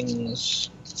things.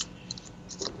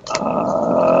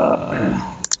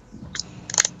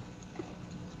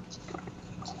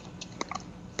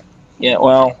 Yeah,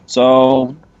 well,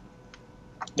 so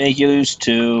make you lose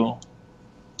 2.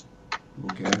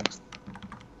 Okay.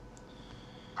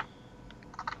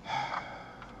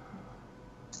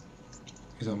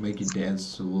 Because I'll make you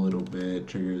dance a little bit,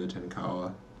 trigger the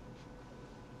Tenkawa.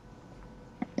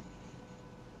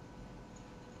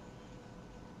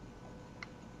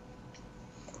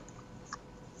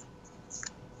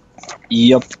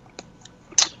 Yep.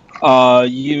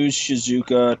 Use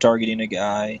Shizuka targeting a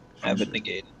guy. Have it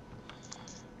negated.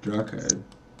 Draw a card.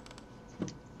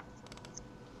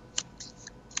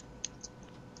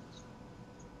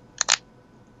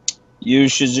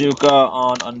 Use Shizuka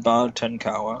on unbound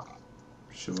Tenkawa.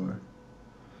 Sure.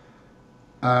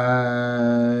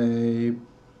 I...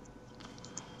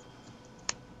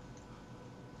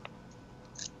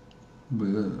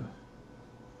 Bleh.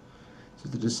 So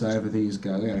to decide for these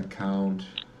guys, I gotta count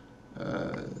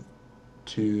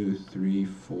 2, 3,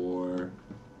 4.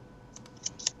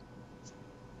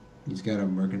 He's got a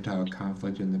mercantile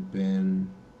conflict in the bin.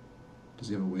 Does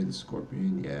he have a way the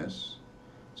Scorpion? Yes.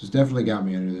 So it's definitely got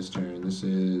me under this turn. This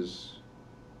is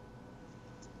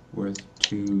worth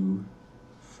 2,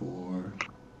 4,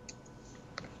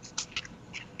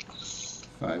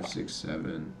 5, 6,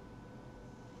 7,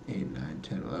 8, 9,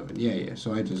 10, 11. Yeah.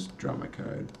 So I just draw my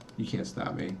card. You can't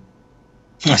stop me.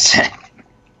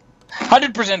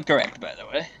 100% correct, by the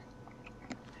way.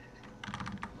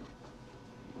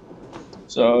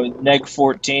 So neg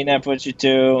 14, that puts you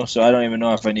 2. So I don't even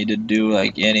know if I need to do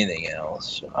like anything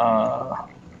else.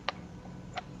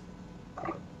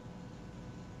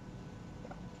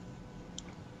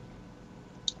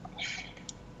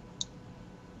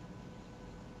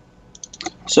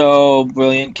 So,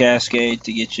 Brilliant Cascade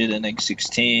to get you to next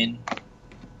 16.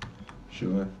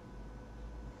 Sure.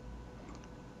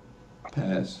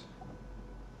 Pass.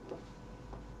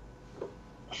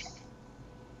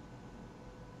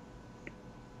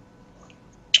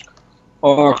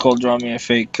 Oracle, draw me a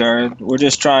fake card. We're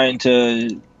just trying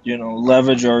to,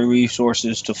 leverage our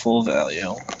resources to full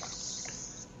value.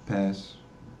 Pass.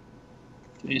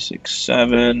 3, 6,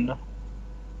 7.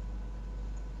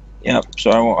 Yep. So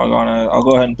I'll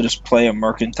go ahead and just play a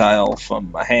Mercantile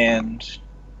from my hand.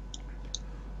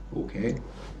 Okay.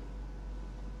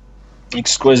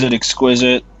 Exquisite,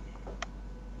 exquisite.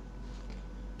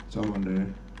 So I'm under.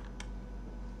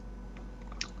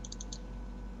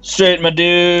 Straight, my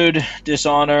dude.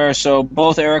 Dishonor. So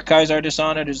both Erikais are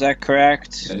dishonored. Is that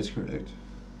correct? That is correct.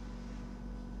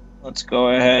 Let's go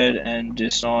ahead and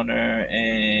dishonor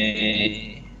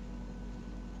a.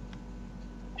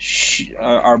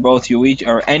 Are both Yuichi?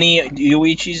 Are any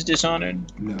Yuichis dishonored?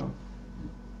 No.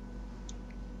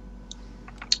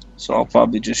 So I'll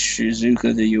probably just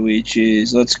Shizuka the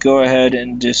Yuichis. Let's go ahead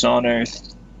and dishonor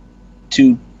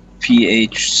 2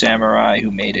 PH Samurai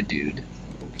who made a dude.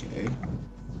 Okay.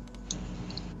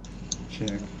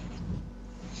 Check.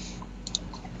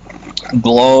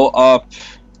 Blow up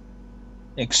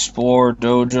Explore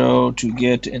Dojo to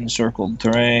get encircled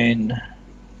terrain.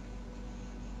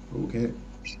 Okay.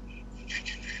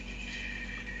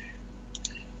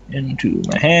 Into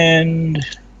my hand.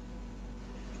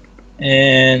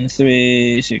 And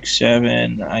 3, 6,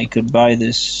 7. I could buy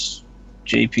this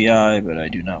JPI, but I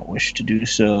do not wish to do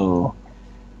so.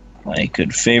 I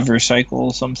could favor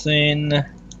cycle something.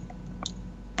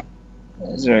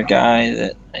 Is there a guy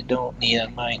that I don't need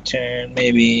on my turn?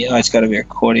 Maybe. Oh, it's got to be a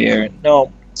courtier.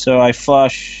 No. So I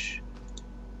flush.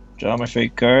 Draw my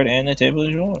fake card, and the table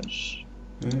is yours.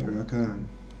 Alright, rock on.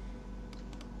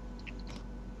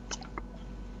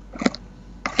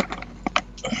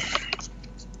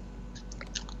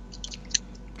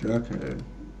 Draw card.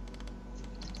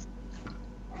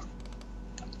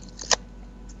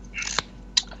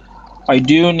 I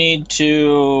do need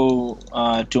to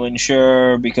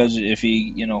ensure, because if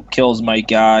he kills my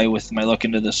guy with my look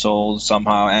into the souls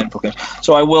somehow and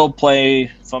so I will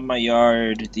play from my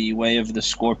yard the Way of the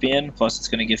Scorpion. Plus it's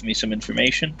going to give me some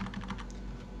information.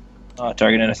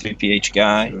 Targeting a 3PH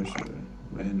guy. Sure.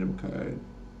 Random card.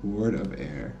 Ward of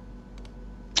Air.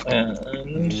 And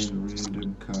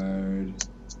random card.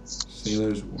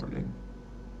 Sailor's Warning.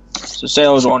 so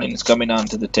Sailor's Warning is coming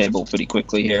onto the table pretty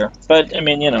quickly here, but I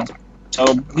mean so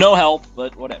no help,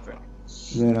 but whatever.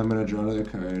 And then I'm gonna draw another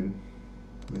card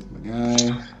with my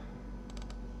guy.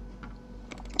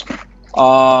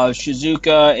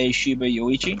 Shizuka a Shiba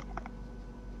Yoichi.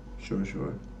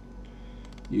 Sure.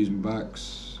 Use my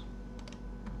box.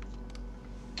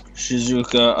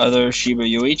 Shizuka other Shiba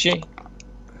Yoichi.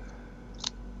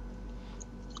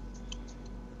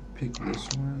 Pick this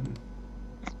one.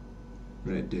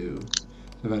 What I do?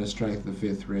 So if I strike the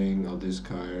 5th ring, I'll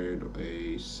discard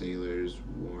a Sailor's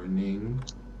Warning.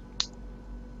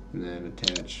 And then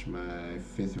attach my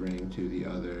 5th ring to the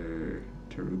other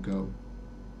Teruko.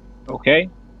 Okay.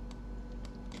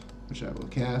 Which I will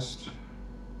cast.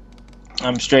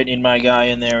 I'm straightening my guy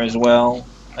in there as well.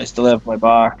 I still have my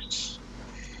box.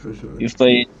 Sure. You've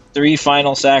played 3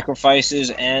 Final Sacrifices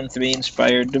and 3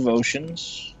 Inspired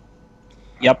Devotions.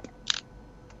 Yep.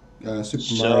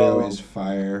 Super Mario is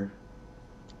fire.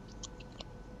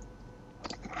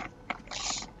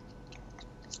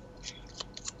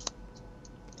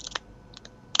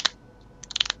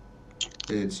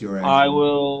 It's your action. I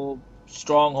will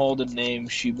stronghold and name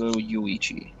Shiba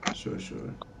Yuichi. Sure.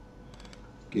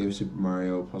 Give Super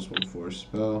Mario +1 force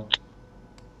spell.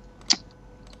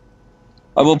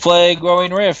 I will play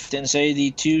Growing Rift and say the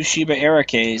 2 Shiba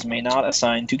Erikais may not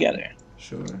assign together.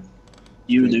 Sure.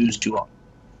 You lose 2 on.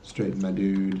 Straighten my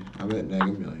dude. I'm at neg a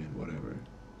million, whatever.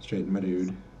 Straighten my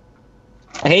dude.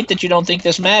 I hate that you don't think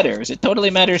this matters. It totally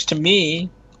matters to me.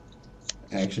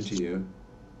 Action to you.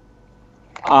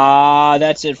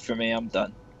 That's it for me. I'm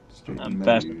done. Straighten I'm my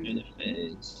passing dude. through the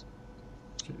phase.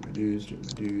 Straighten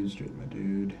my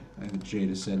dude. I have a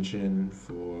Jade Ascension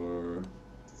for...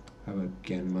 How about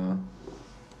Genma?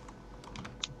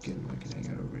 Genma can hang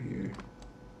out over here.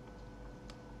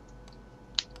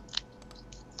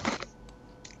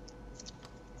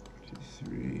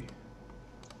 Three.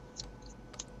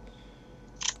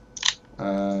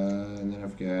 And then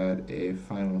I've got a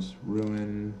Finals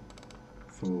Ruin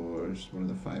for one of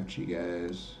the 5G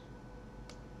guys.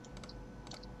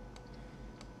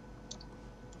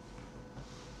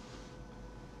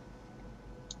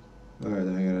 Alright,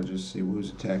 then I gotta just see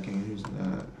who's attacking and who's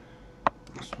not.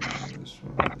 This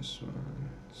one.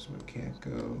 This one can't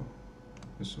go.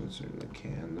 This one certainly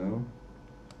can, though.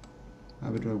 How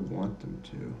do I want them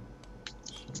to?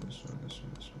 This one.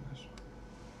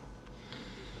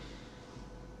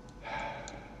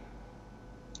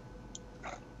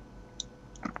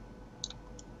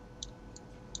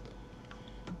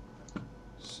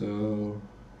 So,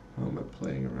 how am I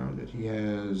playing around it?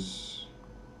 He's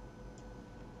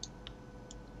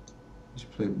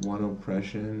played one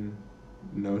oppression,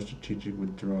 no strategic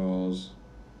withdrawals.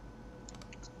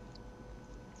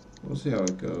 We'll see how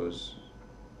it goes.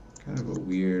 Kind of a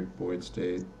weird board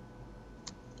state.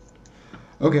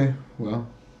 Okay, well.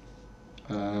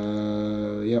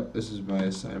 Yep, this is my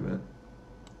assignment.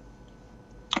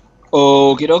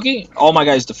 Okie dokie. All my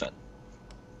guys defend.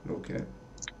 Okay.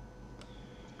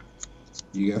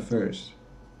 You got first.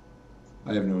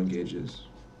 I have no engages.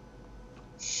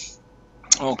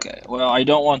 Okay, well, I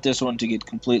don't want this one to get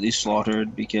completely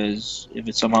slaughtered because if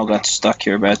it somehow got stuck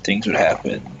here, bad things would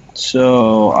happen.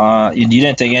 So, you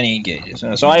didn't take any engages.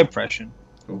 So I have oppression.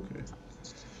 Okay.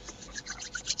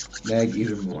 Nag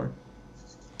even more.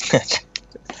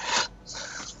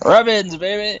 Rubbins,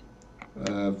 baby!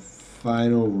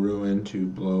 Final ruin to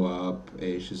blow up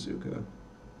a Shizuka.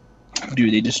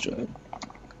 Duly destroyed.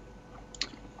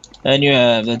 And you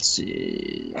have, let's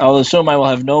see, I'll assume I will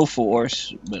have no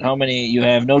force, but how many, you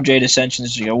have no Jade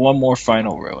Ascensions, you got one more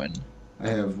Final Ruin. I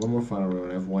have one more Final ruin.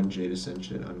 I have one Jade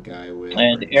Ascension on guy with...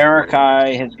 And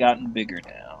Erikai has gotten bigger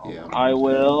now. Yeah, I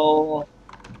will...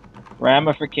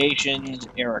 Ramifications,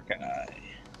 Erikai.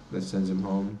 That sends him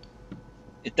home.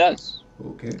 It does.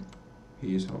 Okay.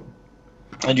 He is home.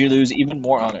 And you lose even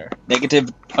more honor. Negative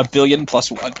a billion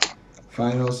plus one.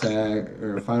 Final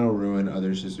ruin, other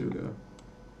Shizuka.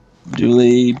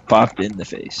 Duly popped in the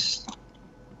face.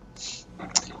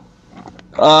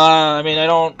 I mean, I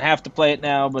don't have to play it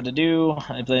now, but I do.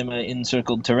 I play my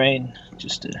encircled terrain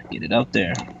just to get it out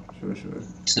there. Sure.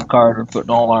 It's the card we're putting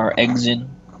all our eggs in.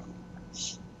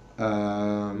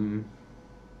 I'll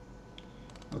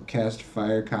cast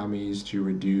Fire Kamis to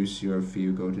reduce your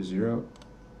Fugo to 0.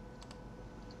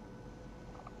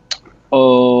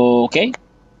 Okay.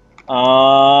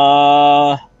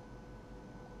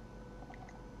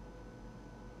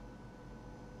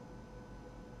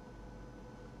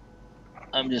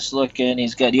 I'm just looking.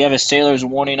 He's got. Do you have a Sailor's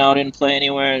Warning out in play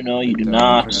anywhere? No, you do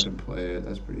not. I forgot to play it.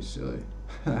 That's pretty silly.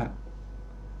 I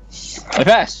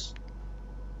pass.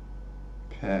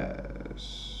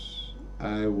 Pass.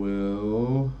 I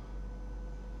will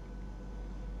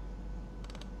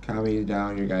Kami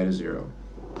down your guy to 0.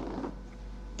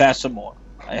 Pass some more.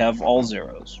 I have all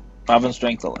zeros. 5 and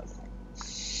strength 11.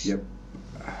 Yep.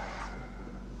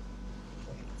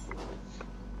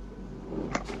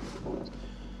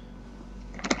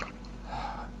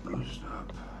 Boost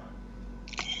up.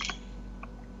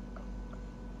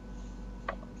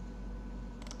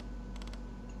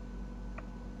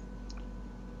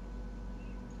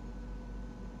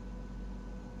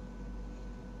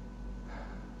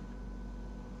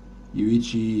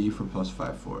 Yuichi for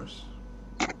 +5 force.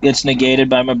 Gets negated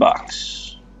by my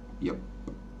box. Yep.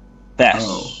 Pass.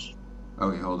 Oh.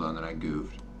 Okay, hold on, then I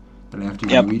goofed. Then I have to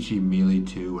Yep. Yuichi melee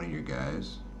 2 one of your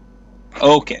guys.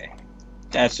 Okay.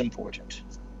 That's important.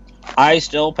 I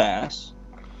still pass.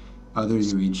 Other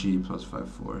Yuichi +5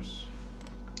 force.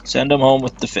 Send him home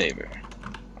with the favor.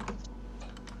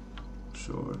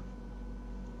 Sure.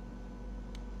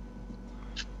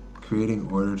 Creating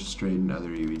order to straighten other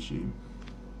Yuichi.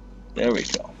 There we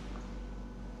go.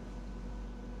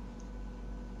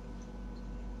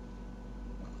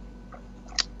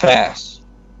 Pass.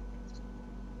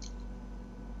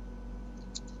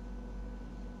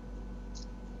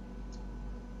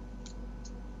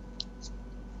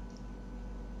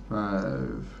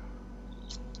 Five.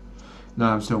 No,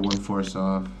 I'm still 1 force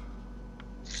off.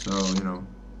 So, you know.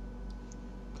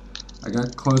 I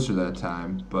got closer that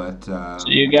time, but... So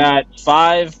you got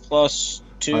 5 plus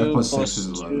 2 5 plus plus 6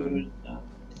 is 11. 2.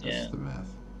 That's Yeah. the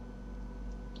math.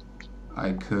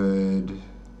 I could...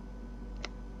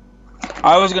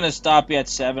 I was going to stop you at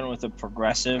 7 with a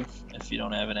progressive if you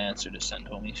don't have an answer to send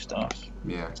homie stuff.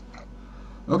 Yeah.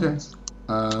 Okay.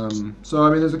 So, I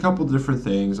mean, there's a couple different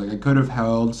things. Like, I could have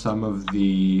held some of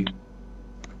the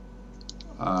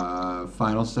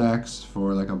final stacks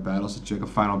for, like, a battle, such like a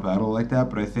final battle like that,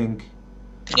 but I think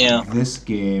this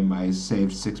game I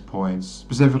saved 6 points,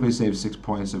 specifically saved 6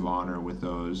 points of honor with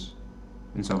those.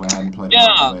 And so if I hadn't played them,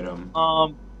 I played them.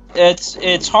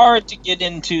 It's hard to get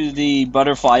into the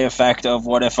butterfly effect of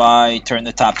what if I turn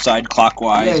the top side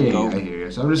clockwise and go. I hear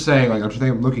you. So I'm just saying, like,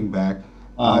 I'm looking back.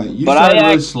 You But started I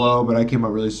really actually, slow, but I came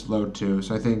up really slow too.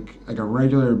 So I think like a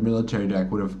regular military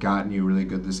deck would have gotten you really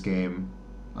good this game.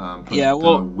 yeah. But the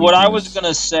Well, what I was weakness,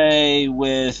 gonna say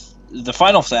with the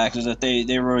final facts is that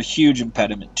they were a huge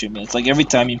impediment to me. It's like every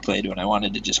time you played one, I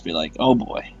wanted to just be like, oh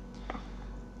boy.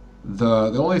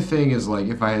 the only thing is like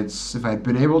if I had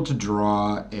been able to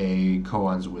draw a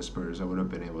Koan's Whispers, I would have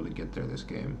been able to get there this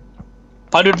game.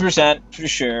 100% for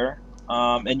sure.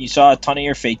 And you saw a ton of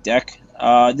your fake deck.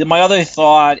 My other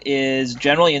thought is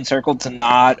generally encircled to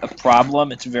not a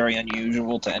problem. It's very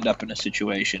unusual to end up in a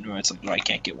situation where it's like, oh, I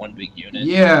can't get one big unit.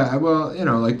 Yeah, well,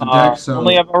 like the deck.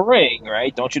 Normally So have a ring,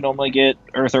 right? Don't you normally get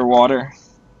earth or water?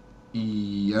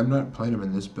 I'm not playing him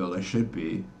in this build. I should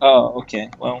be, Oh, okay.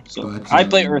 Well, so but I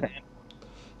play earth.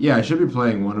 yeah, I should be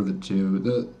playing one of the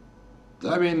two.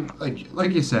 I mean,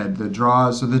 like you said, the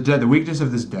draws. So the weakness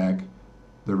of this deck,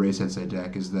 the Ray Sensei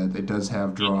deck, is that it does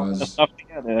have You know the draws. stuff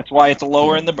together. That's why it's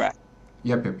lower Yep, in the bracket.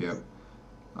 yep.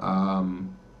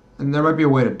 Um, and there might be a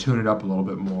way to tune it up a little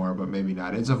bit more, but maybe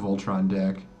not. It's a Voltron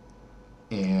deck,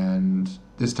 and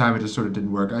this time it just sort of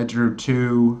didn't work. I drew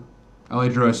two. I only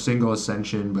drew a single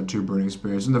Ascension, but two Burning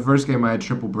Spirits. In the first game, I had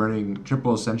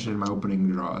triple Ascension in my opening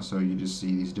draw. So you just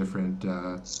see these different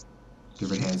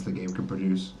hands the game can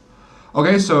produce.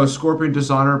 Okay, so Scorpion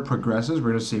Dishonor progresses. We're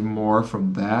gonna see more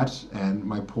from that, and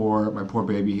my poor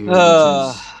baby here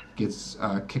Uh, gets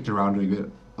kicked around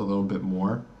a little bit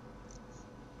more.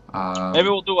 Maybe Um,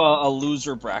 we'll do a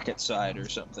loser bracket side or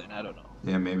something. I don't know.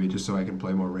 yeah, maybe just so I can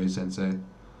play more Ray Sensei.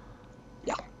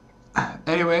 Yeah.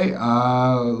 Anyway,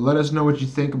 let us know what you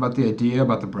think about the idea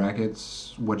about the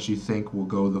brackets. What you think will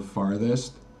go the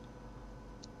farthest.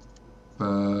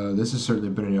 This has certainly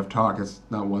been enough talk. It's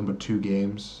not one but two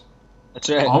games. That's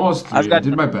right. Almost I've three. I got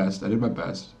did my best. I did my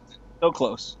best. so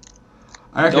close.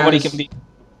 All right, Nobody can guys. beat.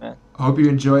 I hope you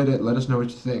enjoyed it. Let us know what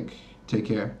you think. Take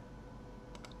care.